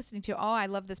 What are you listening to? Oh, I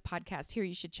love this podcast. Here,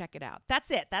 you should check it out. That's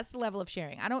it. That's the level of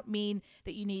sharing. I don't mean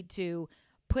that you need to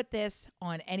put this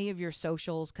on any of your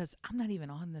socials, because I'm not even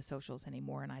on the socials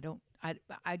anymore. And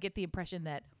I get the impression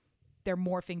that they're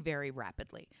morphing very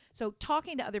rapidly. So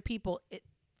talking to other people,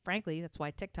 frankly, that's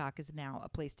why TikTok is now a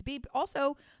place to be. But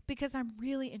also because I'm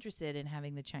really interested in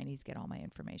having the Chinese get all my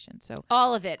information. So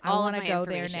All of it. I All want of to my go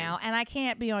there information. now. And I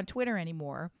can't be on Twitter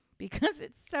anymore because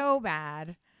it's so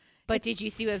bad. But did you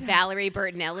see what Valerie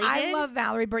Bertinelli did? I love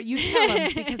Valerie Bertinelli. You tell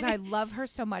him, because I love her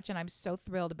so much, and I'm so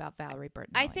thrilled about Valerie Bertinelli.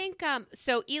 I think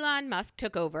so. Elon Musk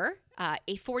took over a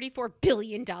 $44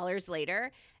 billion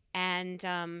later.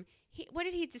 And what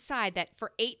did he decide? That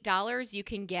for $8 you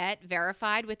can get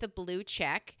verified with a blue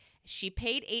check. She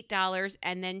paid $8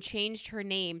 and then changed her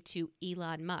name to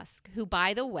Elon Musk, who,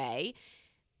 by the way,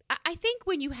 I think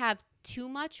when you have too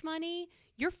much money,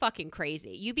 you're fucking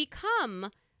crazy. You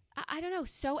become, I don't know,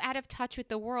 so out of touch with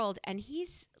the world. And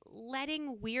he's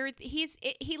letting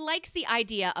he likes the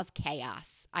idea of chaos,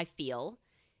 I feel.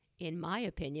 In my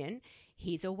opinion,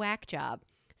 he's a whack job.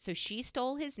 So she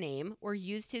stole his name or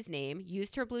used his name,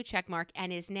 used her blue check mark,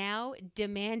 and is now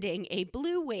demanding a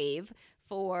blue wave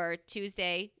for this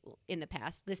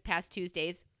past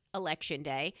Tuesday's election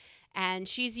day. And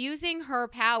she's using her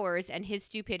powers and his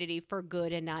stupidity for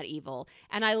good and not evil.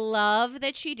 And I love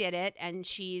that she did it. And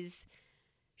she's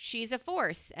a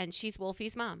force, and she's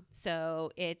Wolfie's mom. So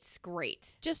it's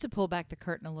great. Just to pull back the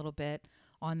curtain a little bit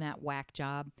on that whack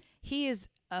job, he is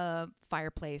a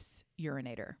fireplace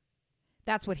urinator.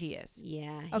 That's what he is.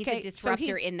 Yeah, he's Okay, a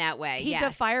disruptor so in that way. He's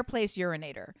yes. a fireplace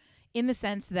urinator, in the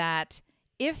sense that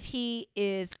if he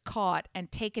is caught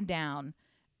and taken down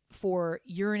for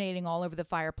urinating all over the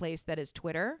fireplace that is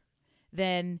Twitter,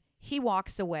 then he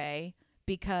walks away,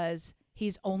 because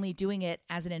he's only doing it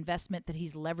as an investment that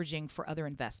he's leveraging for other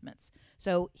investments.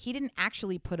 So he didn't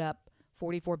actually put up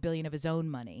 $44 billion of his own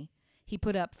money. He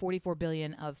put up $44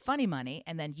 billion of funny money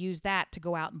and then used that to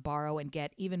go out and borrow and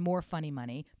get even more funny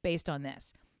money based on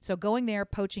this. So going there,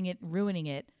 poaching it, ruining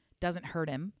it doesn't hurt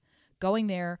him. Going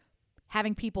there,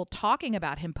 having people talking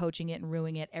about him poaching it and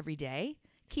ruining it every day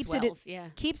keeps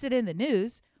it in the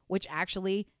news, which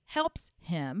actually helps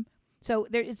him. So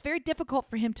it's very difficult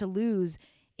for him to lose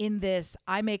in this.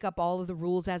 I make up all of the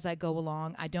rules as I go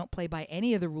along. I don't play by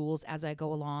any of the rules as I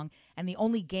go along. And the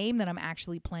only game that I'm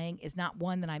actually playing is not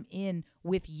one that I'm in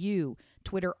with you,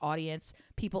 Twitter audience,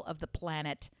 people of the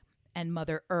planet, and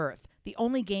Mother Earth. The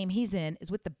only game he's in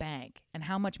is with the bank and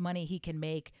how much money he can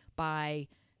make by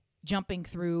jumping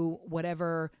through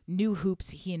whatever new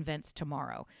hoops he invents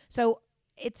tomorrow. So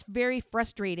it's very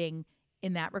frustrating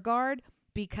in that regard,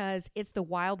 because it's the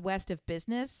Wild West of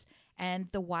business, and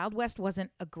the Wild West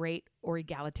wasn't a great or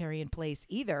egalitarian place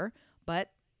either,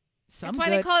 but some That's why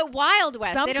good, they call it Wild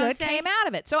West. some They don't good say came out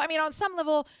of it. So I mean, on some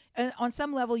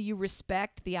level, you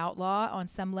respect the outlaw. On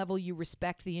some level, you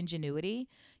respect the ingenuity.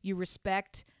 You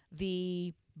respect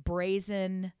the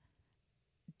brazen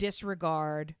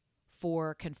disregard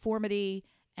for conformity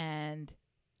and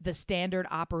the standard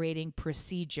operating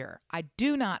procedure. I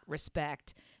do not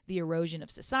respect the erosion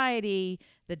of society,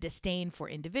 the disdain for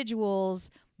individuals,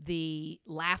 the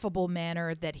laughable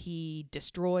manner that he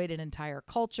destroyed an entire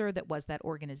culture that was that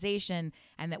organization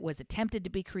and that was attempted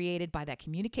to be created by that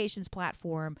communications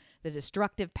platform, the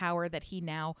destructive power that he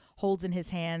now holds in his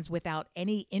hands without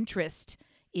any interest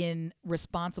in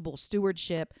responsible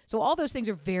stewardship. So all those things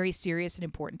are very serious and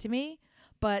important to me.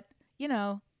 But,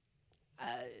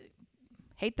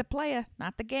 hate the player,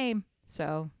 not the game.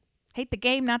 So hate the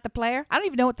game, not the player. I don't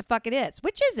even know what the fuck it is.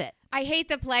 Which is it? I hate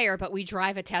the player, but we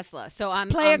drive a Tesla, so I'm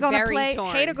Gonna very play,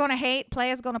 torn. hater gonna hate,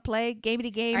 player's gonna play, gamey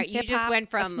game. All right, you hip-hop, just went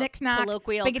from snick-snack,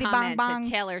 colloquial biggity comment bong bong, to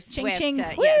Taylor ching Swift ching.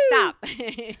 to Woo! yeah, stop.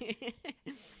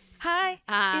 Hi,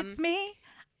 Um, it's me.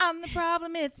 I'm the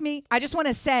problem. It's me. I just want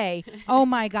to say, oh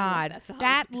my God, that song.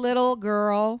 that little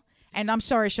girl, and I'm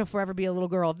sorry she'll forever be a little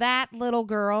girl. That little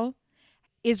girl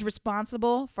is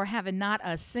responsible for having not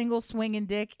a single swinging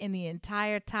dick in the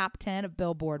entire top 10 of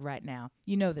Billboard right now.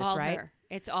 You know this, all right? her.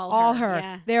 It's all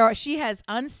her. Yeah. She has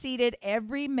unseated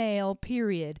every male,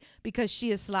 period, because she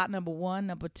is slot number 1,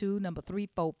 number 2, number 3,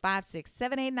 4, 5, 6,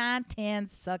 7, 8, 9, 10.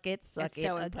 Suck it, That's it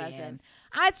so again. impressive.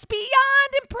 It's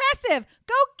beyond impressive.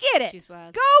 Go get it. She's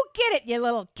wild. Go get it, you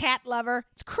little cat lover.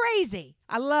 It's crazy.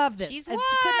 I love this. She's I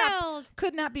wild.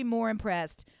 Could not be more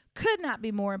impressed. Could not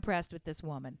be more impressed with this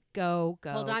woman. Go.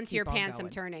 Hold on to Keep your on pants. going.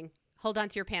 I'm turning. Hold on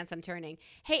to your pants. I'm turning.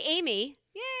 Hey, Amy.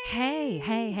 Yay.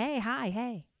 Hey, hi,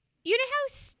 hey. You know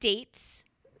how states,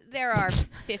 there are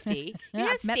 50. You know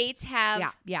how I've met- states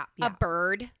have Yeah. a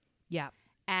bird Yeah.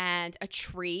 and a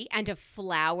tree and a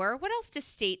flower? What else do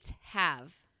states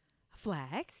have?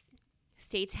 Flags.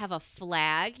 States have a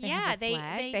flag. They yeah, have a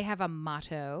flag. They have a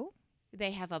motto.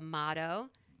 they have a motto.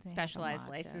 They have a Specialized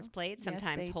motto. license plate Yes,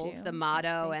 sometimes they holds do. the Yes,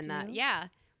 motto they and the do. yeah,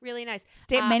 really nice.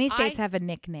 Many states I- have a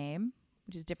nickname,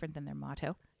 which is different than their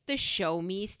motto. The Show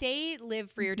Me State,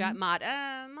 live for your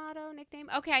motto nickname.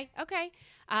 Okay.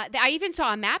 I even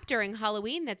saw a map during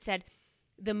Halloween that said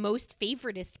the most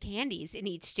favoritist candies in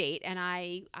each state, and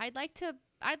I'd like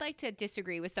to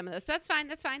disagree with some of those, but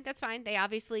that's fine. They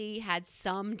obviously had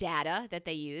some data that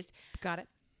they used. Got it.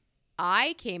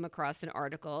 I came across an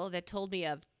article that told me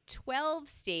of 12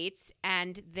 states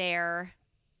and their,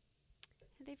 how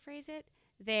did they phrase it?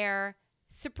 Their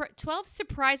 12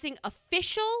 surprising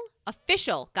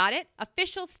official, got it?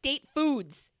 Official state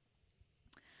foods.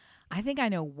 I think I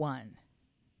know one.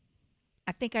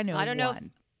 I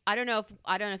I don't know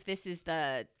if this is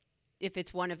if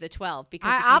it's one of the 12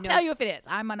 because I'll tell you if it is.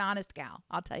 I'm an honest gal.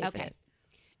 I'll tell you if it is.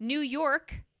 New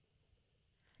York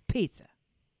Pizza.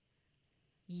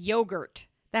 yogurt.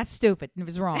 That's stupid. It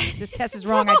was wrong. This test is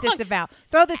wrong. wrong. I disavow.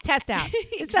 Throw this test out.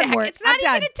 This doesn't work. It's not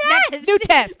I'm even done. a test. Next, new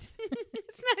test.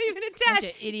 It's not even a Bunch test.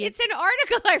 of idiots. It's an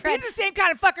article I read. These are the same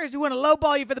kind of fuckers who want to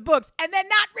lowball you for the books and then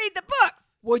not read the books.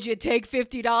 Would you take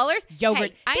 $50?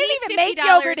 Yogurt. Hey, I they don't need even make $50.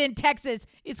 yogurt in Texas.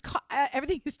 It's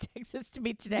everything is Texas to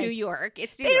me today. New York.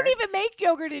 It's New They York. don't even make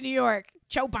yogurt in New York.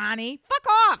 Chobani. Fuck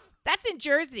off. That's in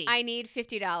Jersey. I need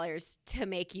 $50 to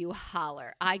make you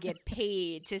holler. I get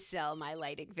paid to sell my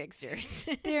lighting fixtures.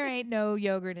 There ain't no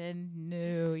yogurt in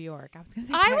New York. I was going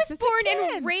to say I was Texas born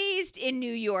again. and raised in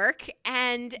New York,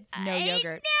 and no ain't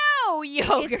yogurt. No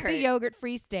yogurt. It's the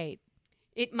yogurt-free state.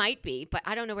 It might be, but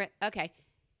I don't know where. Okay.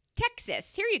 Texas.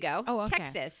 Here you go. Oh, okay.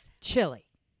 Texas. Chili.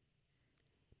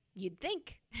 You'd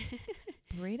think.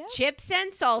 Burrito? Chips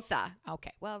and salsa.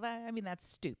 Okay. Well, that's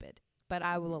stupid, but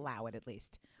I will allow it at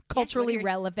least. Culturally hear-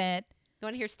 relevant. You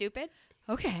want to hear stupid?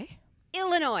 Okay.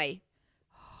 Illinois.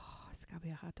 Oh, it's got to be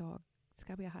a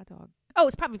hot dog. Oh,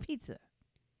 it's probably pizza.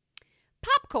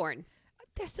 Popcorn.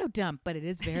 They're so dumb, but it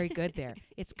is very good there.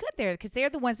 It's good there because they're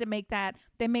the ones that make that.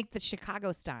 They make the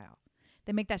Chicago style.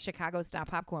 They make that Chicago style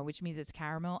popcorn, which means it's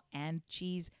caramel and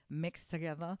cheese mixed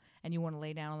together, and you want to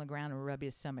lay down on the ground and rub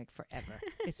your stomach forever.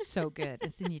 It's so good.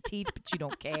 It's in your teeth, but you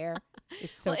don't care.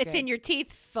 It's so good. It's in your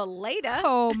teeth for later.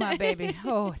 Oh, my baby.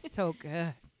 Oh, it's so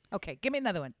good. Okay, give me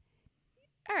another one.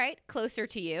 All right. Closer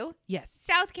to you. Yes.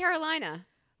 South Carolina.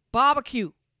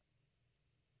 Barbecue.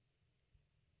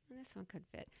 This one could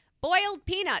fit. Boiled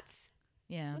peanuts.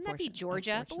 Yeah. Wouldn't that be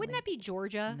Georgia? But wouldn't that be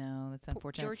Georgia? No, that's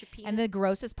unfortunate. Georgia peanuts. And the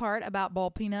grossest part about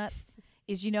boiled peanuts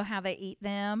is you know how they eat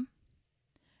them?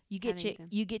 You How get they your eat them?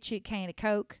 you get your can of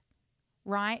Coke,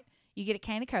 right? You get a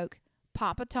can of Coke,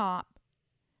 pop a top,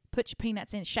 put your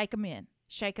peanuts in, shake them in,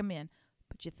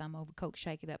 put put your thumb over Coke,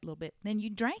 shake it up a little bit. Then you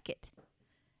drank it.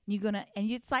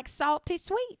 It's like salty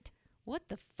sweet. What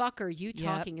the fuck are you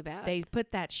talking about? They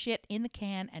put that shit in the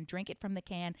can and drink it from the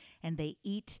can, and they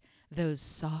eat those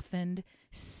softened,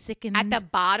 sickened. At the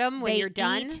bottom when you're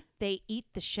done? They eat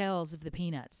the shells of the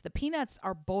peanuts. The peanuts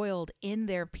are boiled in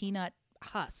their peanut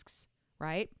husks,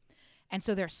 right? And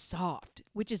so they're soft,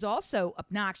 which is also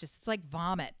obnoxious. It's like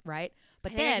vomit, right?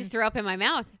 But I just throw up in my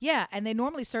mouth. Yeah, and they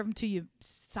normally serve them to you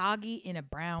soggy in a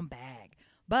brown bag.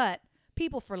 But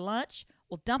people for lunch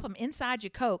will dump them inside your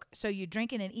Coke, so you're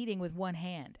drinking and eating with one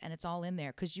hand, and it's all in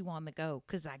there because you on the go.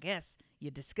 Because I guess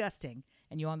you're disgusting,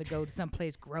 and you're on the go to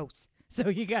someplace gross. So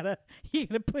you gotta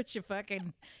put your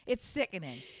fucking. It's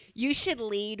sickening. You should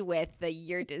lead with the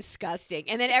 "you're disgusting,"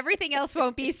 and then everything else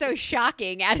won't be so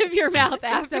shocking out of your mouth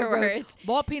afterwards. So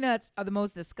ball peanuts are the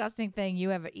most disgusting thing you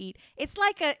ever eat. It's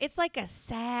like a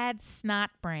sad snot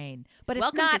brain, but it's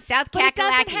Welcome not. to South but it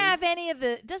doesn't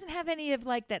Kakalaki. have any of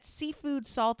like that seafood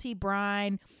salty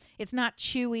brine. It's not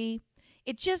chewy.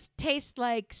 It just tastes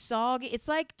like soggy. It's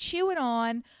like chewing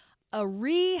on a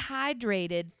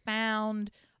rehydrated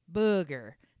found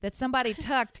booger that somebody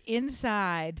tucked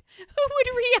inside. Who would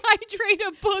rehydrate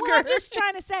a booger? Well, I'm just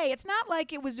trying to say, it's not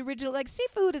like it was original. Like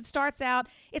seafood, it starts out,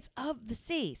 it's of the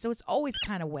sea. So it's always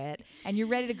kind of wet. And you're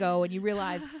ready to go. And you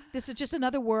realize this is just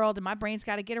another world. And my brain's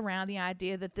got to get around the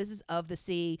idea that this is of the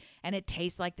sea. And it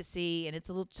tastes like the sea. And it's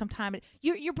a little, sometimes,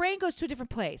 your brain goes to a different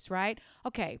place, right?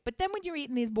 Okay. But then when you're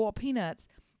eating these boiled peanuts,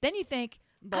 then you think,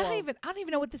 I don't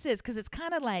even know what this is, because it's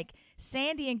kind of like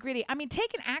sandy and gritty. I mean,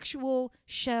 take an actual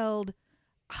shelled,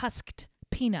 husked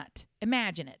peanut.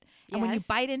 Imagine it. And when you Yes.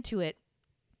 bite into it,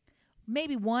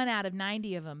 maybe 1 out of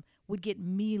 90 of them would get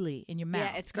mealy in your mouth.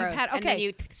 Yeah, it's gross. Okay, And then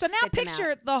you so now spit them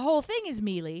picture the whole thing is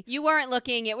mealy. You weren't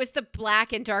looking. It was the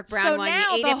black and dark brown So one.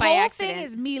 now You ate the it by whole accident. thing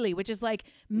is mealy, which is like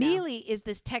mealy is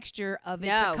this texture of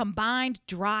it's No. a combined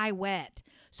dry wet.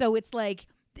 So it's like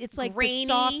Grainy. the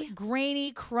soft,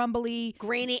 grainy, crumbly,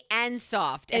 grainy and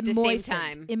soft at and the moistened,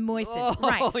 same time. and moistened.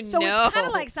 Oh, Right. So no. it's kind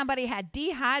of like somebody had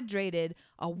dehydrated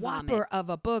a whopper of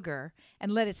a booger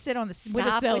and let it sit on the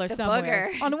windowsill with or the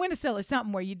somewhere. booger. On the windowsill or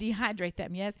something where you dehydrate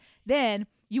them, yes? Then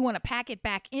you want to pack it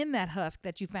back in that husk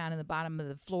that you found in the bottom of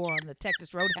the floor on the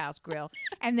Texas Roadhouse grill.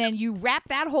 And then you wrap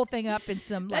that whole thing up in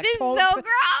some That like is foil- so gross.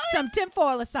 some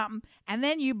tinfoil or something. And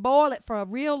then you boil it for a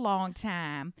real long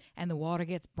time. And the water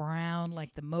gets brown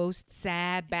like the most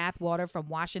sad bath water from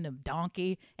washing a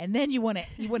donkey. And then you want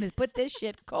to put this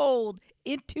shit cold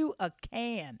into a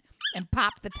can and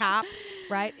pop the top,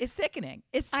 right? It's sickening.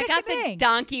 It's I sickening. got the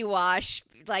donkey wash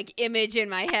like image in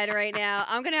my head right now.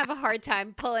 I'm gonna have a hard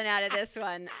time pulling out of this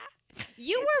one.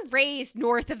 You were raised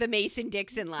north of the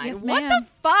Mason-Dixon line. Yes, What ma'am. the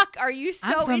fuck are you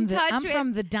so in touch I'm with?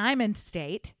 from the Diamond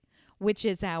State, which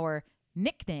is our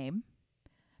nickname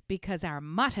because our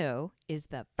motto is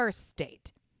the first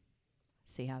state.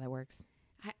 See how that works?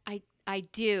 I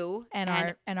do. And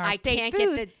our I state can't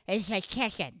food get is like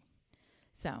chicken.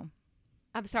 So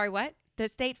I'm sorry, what? the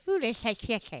state food is like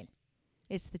chicken.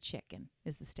 It's the chicken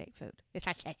is the state food. It's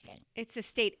like chicken. It's a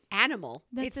state animal.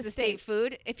 That's it's a the state- state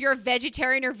food. If you're a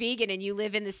vegetarian or vegan and you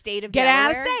live in the state of Get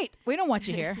out of Delaware, state. We don't want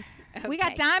you here. We got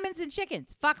Okay. diamonds and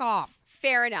chickens. Fuck off.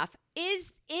 Fair enough. Is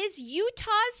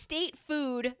Utah's state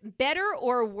food better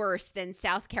or worse than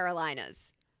South Carolina's?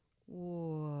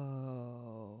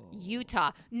 Whoa.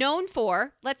 Utah, known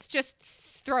for, let's just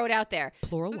throw it out there,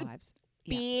 Plural wives.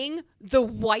 Yeah. being the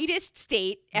whitest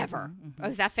state ever. Mhm, mhm. Oh,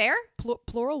 is that fair?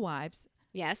 Plural wives.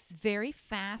 Yes. Very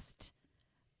fast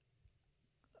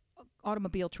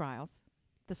automobile trials.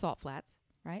 The Salt Flats,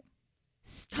 right?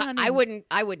 Stunning.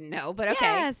 I wouldn't know, but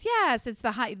okay. Yes. It's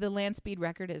the land speed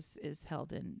record is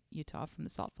held in Utah from the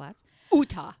Salt Flats.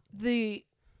 Utah. The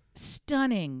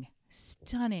stunning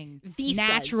Vistas.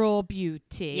 natural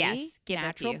beauty. Yes, give that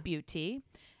to natural you. beauty.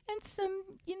 And some,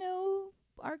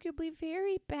 arguably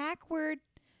very backward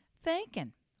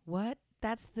thinking. What?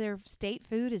 That's their state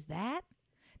food, is that?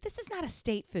 This is not a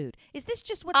state food. Is this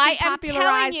just what's I been am telling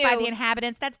popularized by you. the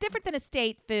inhabitants? That's different than a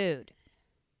state food.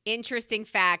 Interesting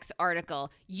facts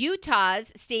article.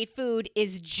 Utah's state food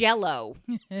is Jell-O.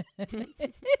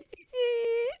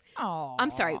 Oh, I'm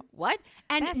sorry, what?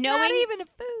 And That's knowing not even a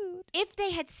food. if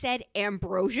they had said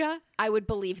ambrosia, I would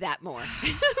believe that more.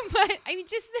 But I mean,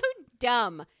 just so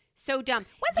dumb. So dumb.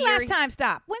 When's the last time?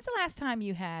 Stop. When's the last time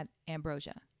you had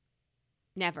ambrosia?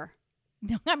 Never.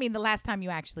 No, I mean the last time you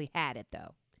actually had it,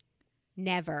 though.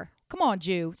 Never. Come on,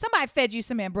 Jew. Somebody fed you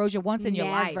some ambrosia once in your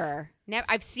life. Never.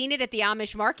 I've seen it at the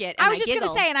Amish market. I And was just giggle.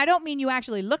 going to say, and I don't mean you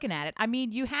actually looking at it. I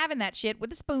mean you having that shit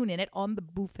with a spoon in it on the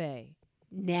buffet.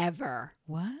 Never.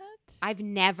 What? I've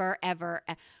never, ever.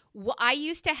 I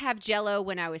used to have Jell-O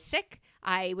when I was sick.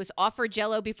 I was offered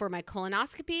Jell-O before my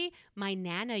colonoscopy. My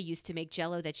Nana used to make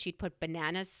Jell-O that she'd put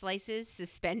banana slices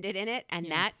suspended in it, and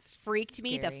that Yes, freaked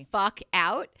me the scary. fuck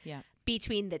out. Yeah.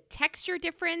 Between the texture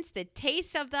difference, the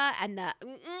taste of and the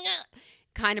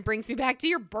kind of brings me back to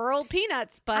your burl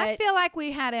peanuts. But I feel like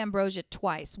we had ambrosia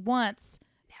twice. Once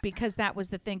because that was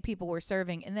the thing people were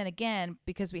serving, and then again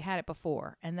because we had it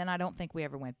before, and then I don't think we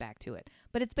ever went back to it.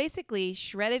 But it's basically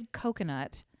shredded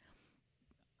coconut,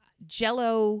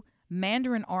 Jell-O,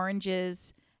 mandarin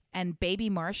oranges, and baby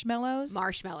marshmallows.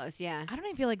 Marshmallows, yeah. I don't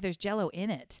even feel like there's Jell-O in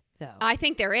it, though. I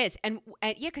think there is. And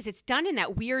yeah, because it's done in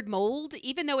that weird mold.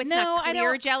 Even though it's No, not I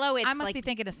clear don't- Jell-O, it's I must like be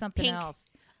thinking of something pink.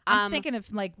 else. I'm Um, thinking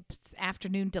of like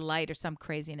Afternoon Delight or some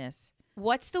craziness.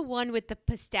 What's the one with the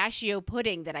pistachio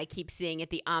pudding that I keep seeing at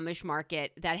the Amish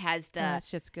market that has the That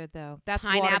shit's good, though. That's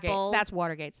pineapple. Watergate. That's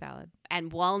Watergate salad.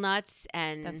 and walnuts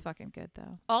and That's fucking good,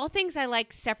 though. all things I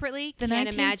like separately. The Can't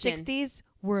imagine. 1960s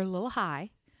were a little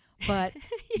high, but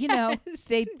you know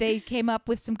they came up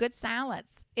with some good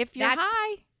salads. If you're That's-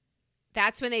 high,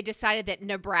 That's when they decided that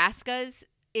Nebraska's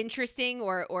interesting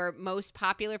or most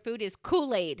popular food is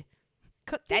Kool-Aid.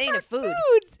 That these ain't a are food.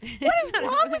 foods. What is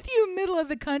wrong with you, middle of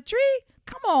the country?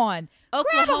 Come on, grab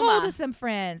a hold Oklahoma. of some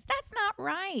friends. That's not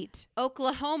right.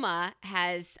 Oklahoma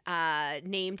has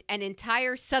named an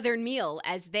entire Southern meal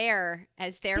as their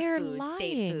They're food, lying.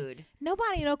 state food.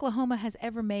 Nobody in Oklahoma has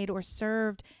ever made or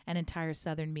served an entire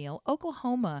Southern meal.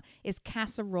 Oklahoma is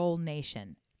casserole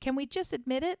nation. Can we just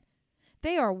admit it?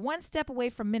 They are one step away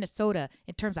from Minnesota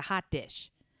in terms of hot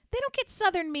dish. They don't get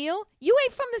Southern meal. You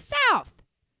ain't from the South.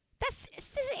 This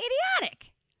is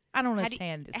idiotic. I don't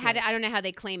understand this. I don't know how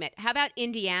they claim it. How about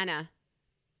Indiana?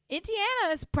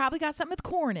 Indiana's probably got something with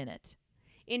corn in it.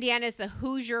 Indiana's the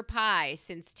Hoosier Pie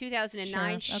since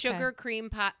 2009. Sure, okay. Sugar cream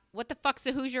pie. What the fuck's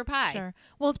a Hoosier Pie? Sure.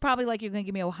 Well, it's probably like you're going to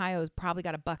give me Ohio's probably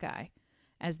got a Buckeye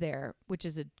as their, which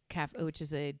is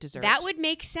a dessert. That would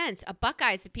make sense. A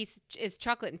Buckeye is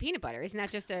chocolate and peanut butter. Isn't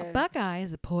that just a Buckeye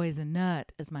is a poison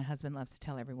nut, as my husband loves to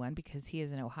tell everyone because he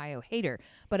is an Ohio hater.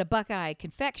 But a Buckeye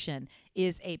confection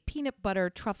is a peanut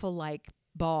butter truffle-like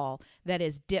ball that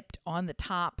is dipped on the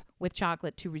top with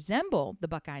chocolate to resemble the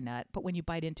Buckeye nut. But when you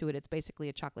bite into it, it's basically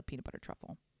a chocolate peanut butter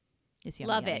truffle. It's yummy.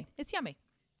 Love yummy. it. It's yummy.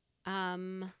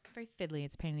 It's very fiddly.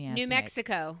 It's a pain in the ass. New to make.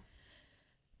 Mexico?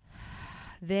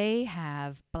 They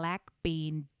have black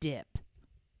bean dip.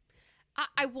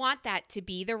 I want that to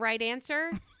be the right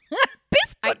answer.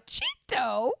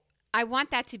 Biscochito. I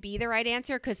want that to be the right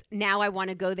answer because now I want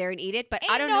to go there and eat it. But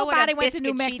Ain't I don't know what a nobody went to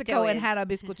New Mexico biscochito and is. had a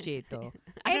biscochito. I Ain't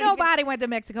don't even- nobody went to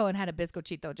Mexico and had a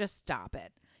biscochito. Just stop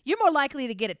it. You're more likely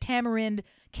to get a tamarind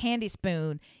candy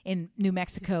spoon in New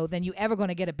Mexico than you ever going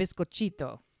to get a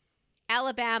biscochito.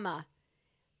 Alabama.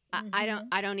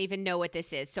 I don't even know what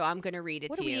this is, so I'm going to read it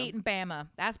What to do we you. eat in Bama?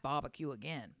 That's barbecue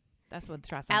again. That's what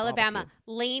try some Alabama barbecue.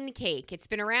 lane cake. It's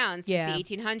been around since Yeah. the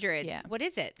 1800s. Yeah. What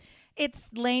is it? It's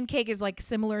lane cake is like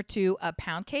similar to a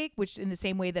pound cake, which in the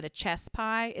same way that a chess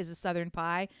pie is a Southern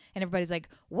pie. And everybody's like,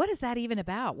 what is that even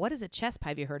about? What is a chess pie?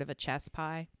 Have you heard of a chess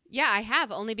pie? Yeah, I have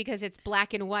only because it's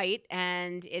black and white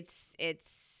and it's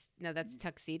no, that's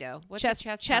tuxedo. What's a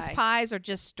chess pie? Pies are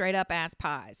just straight up ass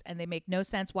pies, and they make no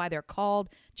sense why they're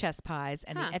called chess pies.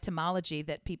 And Huh. the etymology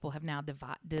that people have now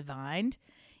divined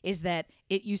is that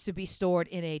it used to be stored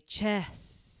in a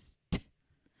chest.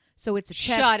 So it's a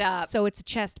chest. Shut up. So it's a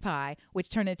chest pie, which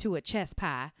turned into a chess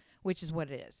pie, which is what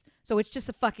it is. So it's just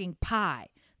a fucking pie.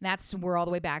 And that's we're all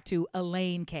the way back to a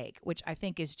lane cake, which I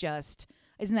think is just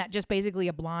isn't that just basically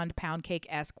a blonde pound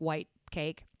cake-esque white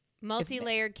cake?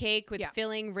 Multi-layered cake with Yeah.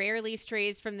 filling rarely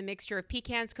strays from the mixture of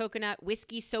pecans, coconut,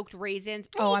 whiskey-soaked raisins.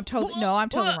 Oh, I'm totally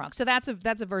wrong. So that's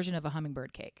a version of a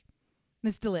hummingbird cake.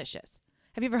 It's delicious.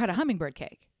 Have you ever had a hummingbird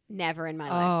cake? Never in my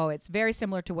life. Oh, it's very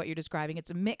similar to what you're describing. It's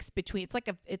a mix between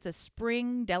it's a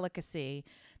spring delicacy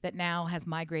that now has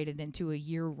migrated into a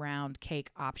year-round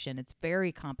cake option. It's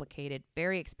very complicated,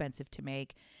 very expensive to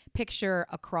make. Picture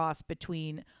a cross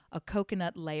between a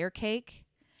coconut layer cake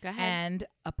Go ahead. and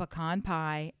a pecan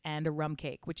pie and a rum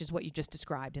cake, which is what you just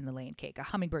described in the lane cake, a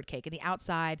hummingbird cake. And the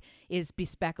outside is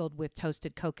bespeckled with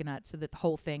toasted coconut so that the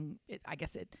whole thing,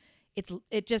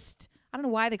 it just, I don't know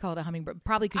why they call it a hummingbird.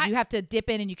 Probably because you have to dip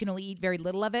in and you can only eat very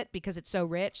little of it because it's so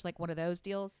rich, like one of those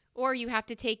deals. Or you have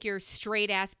to take your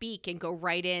straight-ass beak and go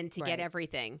right in to Right. get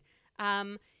everything.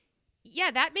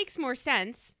 Yeah, that makes more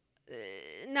sense.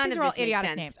 None These of are all this makes idiotic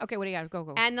sense. names. Okay, what do you got?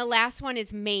 Go. And the last one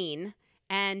is Maine.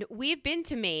 And we've been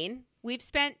to Maine. We've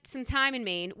spent some time in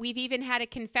Maine. We've even had a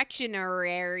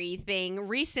confectionery thing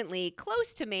recently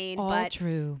close to Maine. All but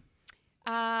true.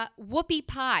 whoopie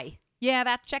pie. Yeah,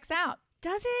 that checks out.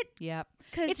 Does it? Yep.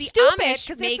 Because It's the stupid, Amish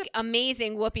 'cause they're make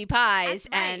amazing whoopie pies,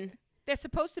 That's right. and They're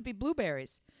supposed to be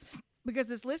blueberries because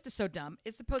this list is so dumb.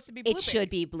 It's supposed to be it blueberries. should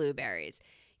be blueberries.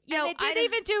 And they didn't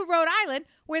even do Rhode Island,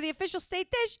 where the official state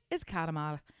dish is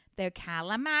calamari. They're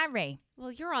calamari.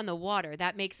 Well, you're on the water.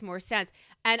 That makes more sense.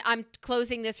 And I'm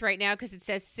closing this right now because it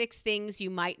says 6 things you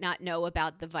might not know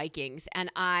about the Vikings,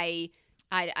 and I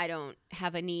don't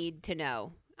have a need to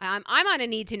know. I'm on a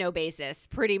need to know basis,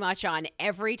 pretty much on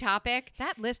every topic.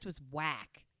 That list was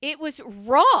whack. It was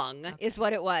wrong, is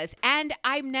what it was. And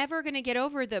I'm never going to get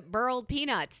over the burled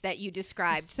peanuts that you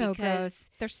described. So because gross.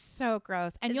 They're so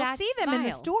gross. And you'll that's see them in the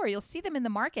vile. store. You'll see them in the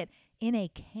market in a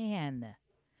can.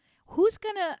 Who's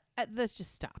going to, let's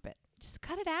just stop it. Just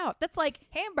cut it out. That's like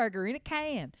hamburger in a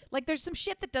can. Like there's some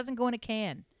shit that doesn't go in a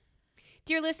can.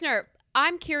 Dear listener,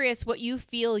 I'm curious what you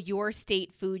feel your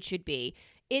state food should be.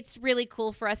 It's really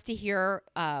cool for us to hear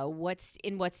what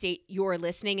state you're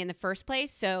listening in the first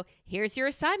place. So here's your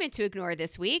assignment to ignore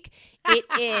this week. It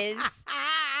is,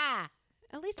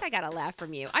 at least I got a laugh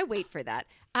from you. I wait for that.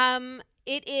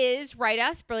 It is write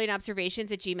us,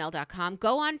 brilliantobservations@gmail.com.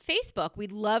 Go on Facebook.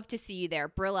 We'd love to see you there.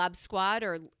 Brillob Squad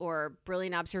or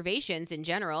Brilliant Observations in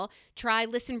general. Try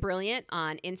Listen Brilliant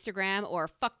on Instagram or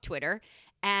fuck Twitter.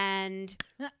 And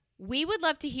we would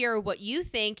love to hear what you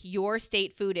think your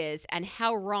state food is and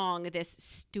how wrong this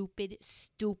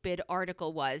stupid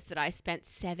article was that I spent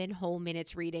 7 whole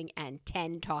minutes reading and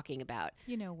 10 talking about.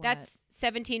 You know what? That's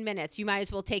 17 minutes. You might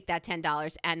as well take that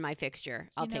 $10 and my fixture.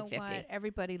 I'll You know take 50. what?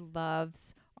 Everybody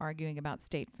loves arguing about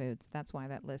state foods. That's why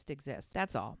that list exists.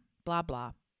 That's all. Blah,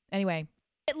 blah. Anyway.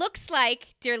 It looks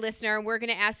like, dear listener, we're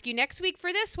going to ask you next week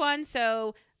for this one.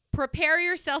 So prepare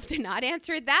yourself to not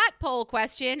answer that poll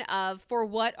question of for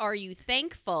what are you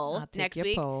thankful I'll take next your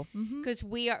week. poll. Mhm.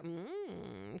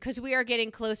 Because we are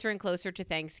getting closer and closer to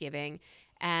Thanksgiving.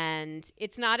 And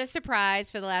it's not a surprise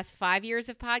for the last 5 years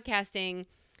of podcasting.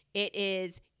 It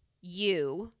is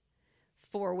you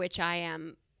for which I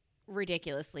am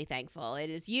ridiculously thankful. It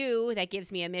is you that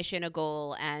gives me a mission, a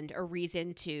goal, and a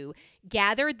reason to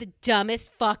gather the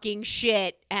dumbest fucking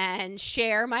shit and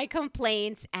share my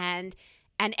complaints and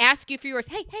ask you for yours.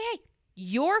 Hey,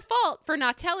 your fault for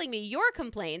not telling me your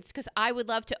complaints because I would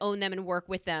love to own them and work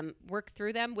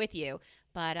through them with you.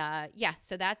 But yeah,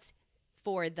 so that's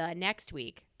for the next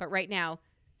week. But right now,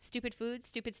 stupid foods,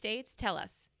 stupid states, tell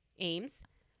us. Ames?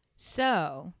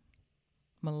 So,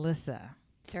 Melissa,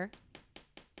 Sir?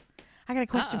 I got a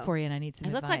question Uh-oh. for you and I need some I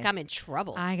advice. look like I'm in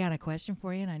trouble. I got a question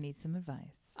for you and I need some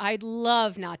advice. I'd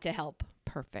love not to help.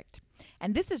 Perfect.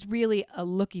 And this is really a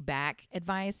looky back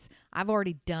advice. I've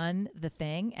already done the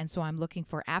thing, and so I'm looking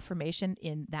for affirmation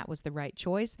in that was the right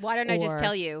choice. Why don't I just or-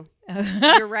 tell you?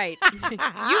 You're right. You were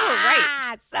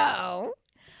right. So,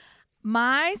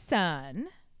 my son,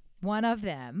 one of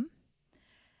them,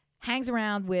 hangs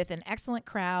around with an excellent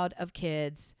crowd of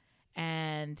kids,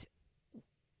 and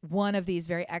one of these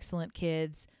very excellent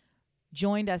kids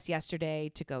joined us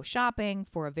yesterday to go shopping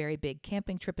for a very big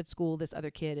camping trip at school. This other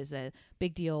kid is a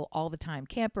big deal all the time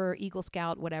camper, Eagle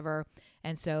Scout, whatever.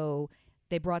 And so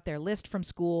they brought their list from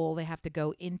school. They have to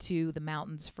go into the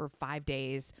mountains for 5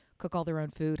 days, cook all their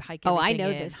own food, hike everything I know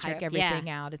in, this hike trip. everything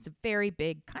out. It's a very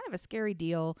big, kind of a scary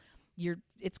deal.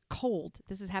 It's cold.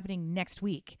 This is happening next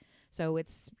week. So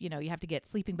it's, you have to get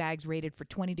sleeping bags rated for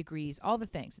 20 degrees, all the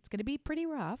things. It's going to be pretty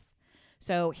rough.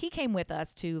 So he came with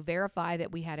us to verify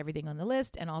that we had everything on the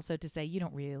list and also to say, you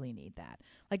don't really need that.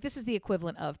 Like, this is the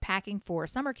equivalent of packing for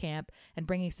summer camp and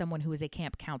bringing someone who is a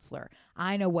camp counselor.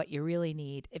 I know what you really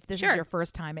need if this is your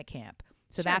first time at camp.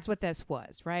 So that's what this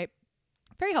was, right?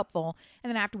 Very helpful. And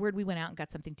then afterward, we went out and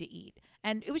got something to eat.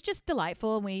 And it was just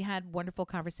delightful, and we had wonderful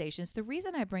conversations. The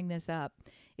reason I bring this up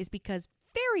is because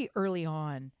very early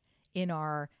on in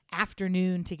our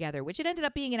afternoon together, which it ended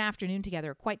up being an afternoon together,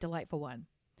 a quite delightful one,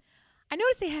 I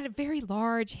noticed they had a very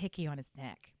large hickey on his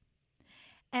neck.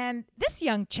 And this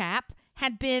young chap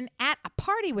had been at a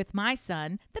party with my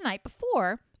son the night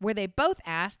before where they both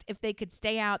asked if they could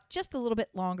stay out just a little bit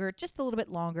longer.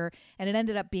 And it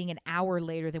ended up being an hour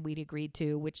later than we'd agreed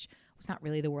to, which was not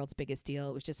really the world's biggest deal.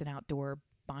 It was just an outdoor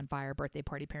bonfire, birthday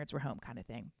party, parents were home kind of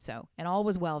thing. So, and all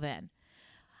was well then.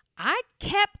 I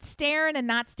kept staring and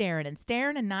not staring and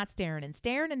staring and not staring and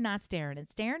staring and not staring and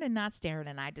staring and not staring.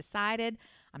 And I decided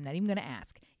I'm not even going to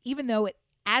ask, even though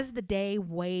as the day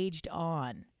waged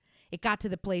on, it got to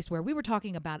the place where we were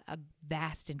talking about a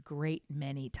vast and great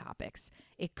many topics.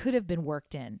 It could have been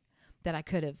worked in that I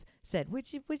could have said,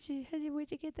 where'd you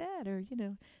get that? Or,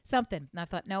 something. And I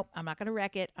thought, nope, I'm not going to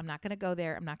wreck it. I'm not going to go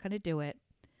there. I'm not going to do it.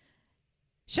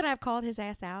 Should I have called his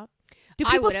ass out? Do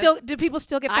I people would've.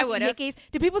 still get I fucking would've. hickeys?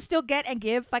 Do people still get and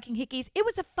give fucking hickeys? It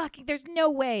was there's no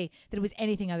way that it was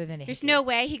anything other than a There's hickey. no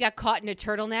way he got caught in a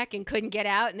turtleneck and couldn't get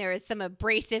out, and there was some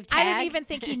abrasive tag. I didn't even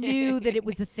think he knew that it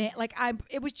was a thing. Like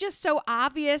it was just so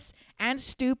obvious and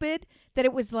stupid that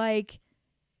it was like,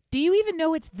 do you even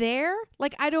know it's there?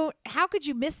 Like how could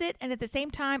you miss it? And at the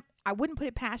same time, I wouldn't put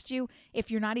it past you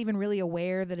if you're not even really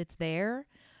aware that it's there.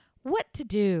 What to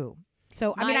do?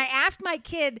 So, I asked my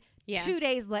kid 2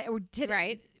 days later,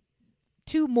 Right.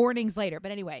 2 mornings later.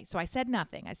 But anyway, so I said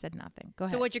nothing. Go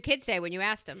ahead. So what'd your kids say when you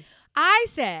asked them? I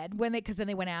said because then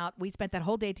they went out. We spent that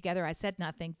whole day together. I said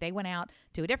nothing. They went out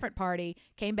to a different party,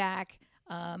 came back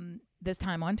this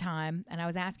time on time, and I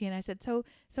was asking, and I said, so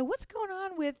what's going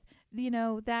on with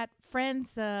that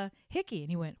friend's hickey? And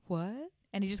he went, what?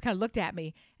 And he just kind of looked at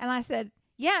me, and I said,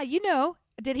 yeah,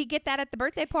 did he get that at the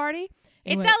birthday party?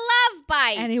 And It's a love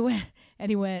bite. And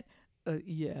he went,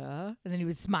 yeah. And then he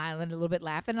was smiling a little bit,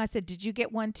 laughing. And I said, did you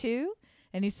get one too?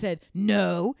 And he said,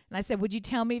 no. And I said, would you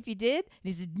tell me if you did? And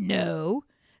he said, no.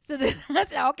 So then I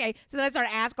said, okay. So then I started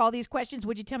to ask all these questions.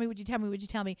 Would you tell me? Would you tell me? Would you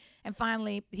tell me? And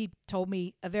finally, he told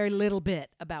me a very little bit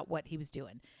about what he was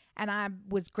doing. And I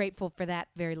was grateful for that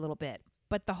very little bit.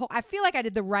 But I feel like I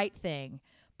did the right thing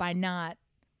by not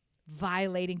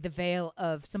violating the veil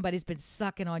of somebody's been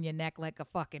sucking on your neck like a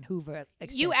fucking Hoover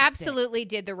extension You stick. absolutely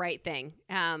did the right thing.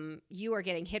 You are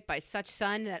getting hit by such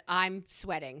sun that I'm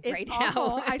sweating right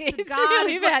awful. now. I It's said, God,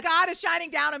 really it's like bad. God is shining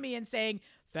down on me and saying,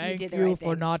 thank did the you right for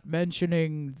thing. not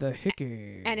mentioning the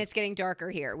hickey. And it's getting darker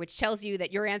here, which tells you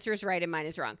that your answer is right and mine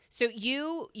is wrong. So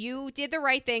you did the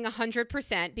right thing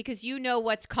 100% because you know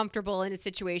what's comfortable in a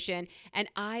situation. And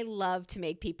I love to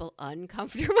make people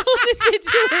uncomfortable in a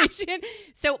situation.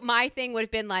 So my thing would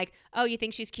have been like, oh, you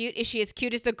think she's cute? Is she as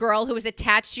cute as the girl who was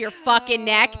attached to your fucking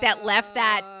neck that left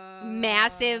that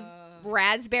massive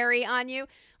raspberry on you?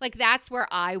 Like, that's where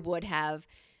I would have.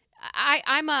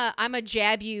 I'm a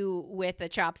jab you with a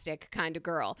chopstick kind of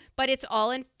girl, but it's all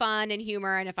in fun and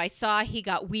humor. And if I saw he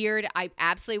got weird, I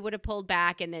absolutely would have pulled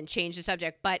back and then changed the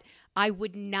subject, but I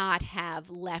would not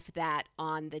have left that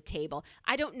on the table.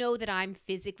 I don't know that I'm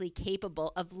physically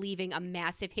capable of leaving a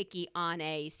massive hickey on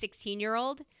a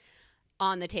 16-year-old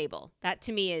on the table. That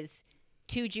to me is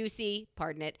too juicy,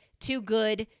 pardon it, too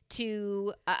good,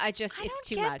 too, it's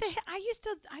too much. I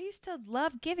used to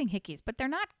love giving hickeys, but they're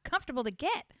not comfortable to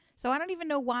get. So I don't even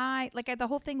know why. Like the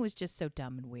whole thing was just so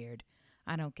dumb and weird.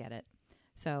 I don't get it.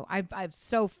 So I'm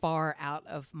so far out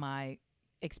of my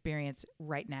experience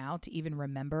right now to even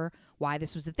remember why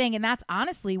this was the thing. And that's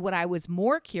honestly what I was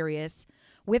more curious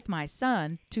with my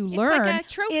son to learn like a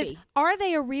trophy. is, are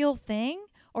they a real thing?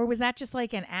 Or was that just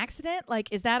like an accident?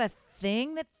 Like, is that a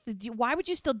thing why would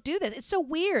you still do this? It's so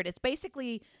weird. It's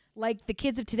basically like the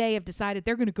kids of today have decided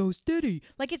they're going to go steady.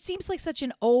 Like, it seems like such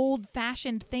an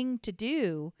old-fashioned thing to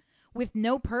do with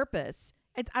no purpose.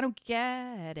 I don't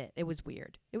get it. It was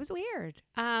weird.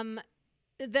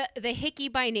 The hickey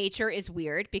by nature is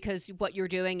weird because what you're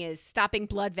doing is stopping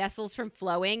blood vessels from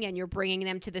flowing and you're bringing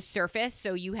them to the surface.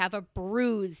 So you have a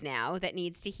bruise now that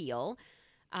needs to heal.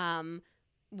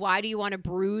 Why do you want to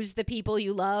bruise the people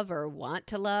you love or want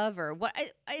to love or what?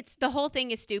 It's the whole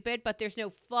thing is stupid, but there's no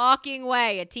fucking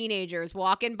way a teenager is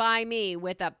walking by me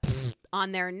with a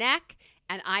on their neck.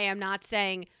 And I am not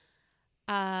saying,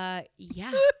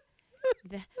 yeah.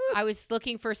 I was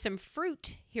looking for some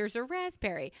fruit. Here's a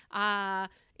raspberry.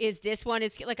 Is this one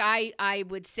like I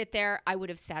would sit there. I would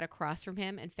have sat across from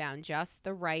him and found just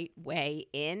the right way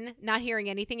in, not hearing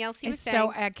anything else he was saying.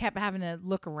 So I kept having to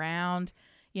look around.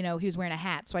 He was wearing a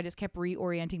hat. So I just kept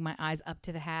reorienting my eyes up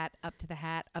to the hat, up to the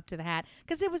hat, up to the hat.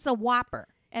 Because it was a Whopper.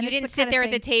 And you didn't sit there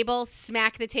at the table,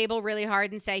 smack the table really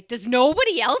hard and say, does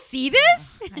nobody else see this?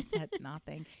 I said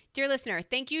nothing. Dear listener,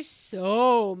 thank you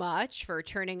so much for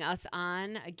turning us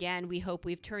on. Again, we hope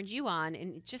we've turned you on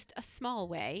in just a small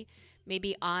way,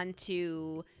 maybe on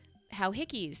to how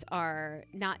hickeys are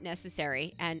not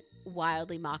necessary and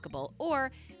wildly mockable,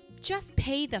 or just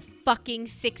pay the fucking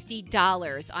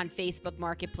 $60 on Facebook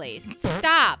Marketplace.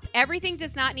 Stop. Everything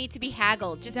does not need to be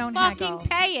haggled. Just Don't fucking haggle.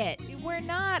 pay it. We're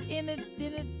not in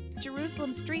a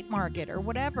Jerusalem street market or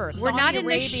whatever. We're not Saudi in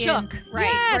the Arabian. shook. Right.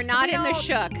 Yes, We're not we in the don't.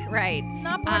 shook. Right. It's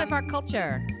not part of our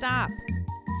culture. Stop.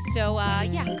 So,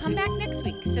 yeah, come back next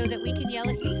week so that we can yell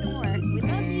at you some more. We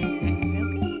love you.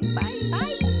 Okay. Bye.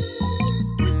 Bye.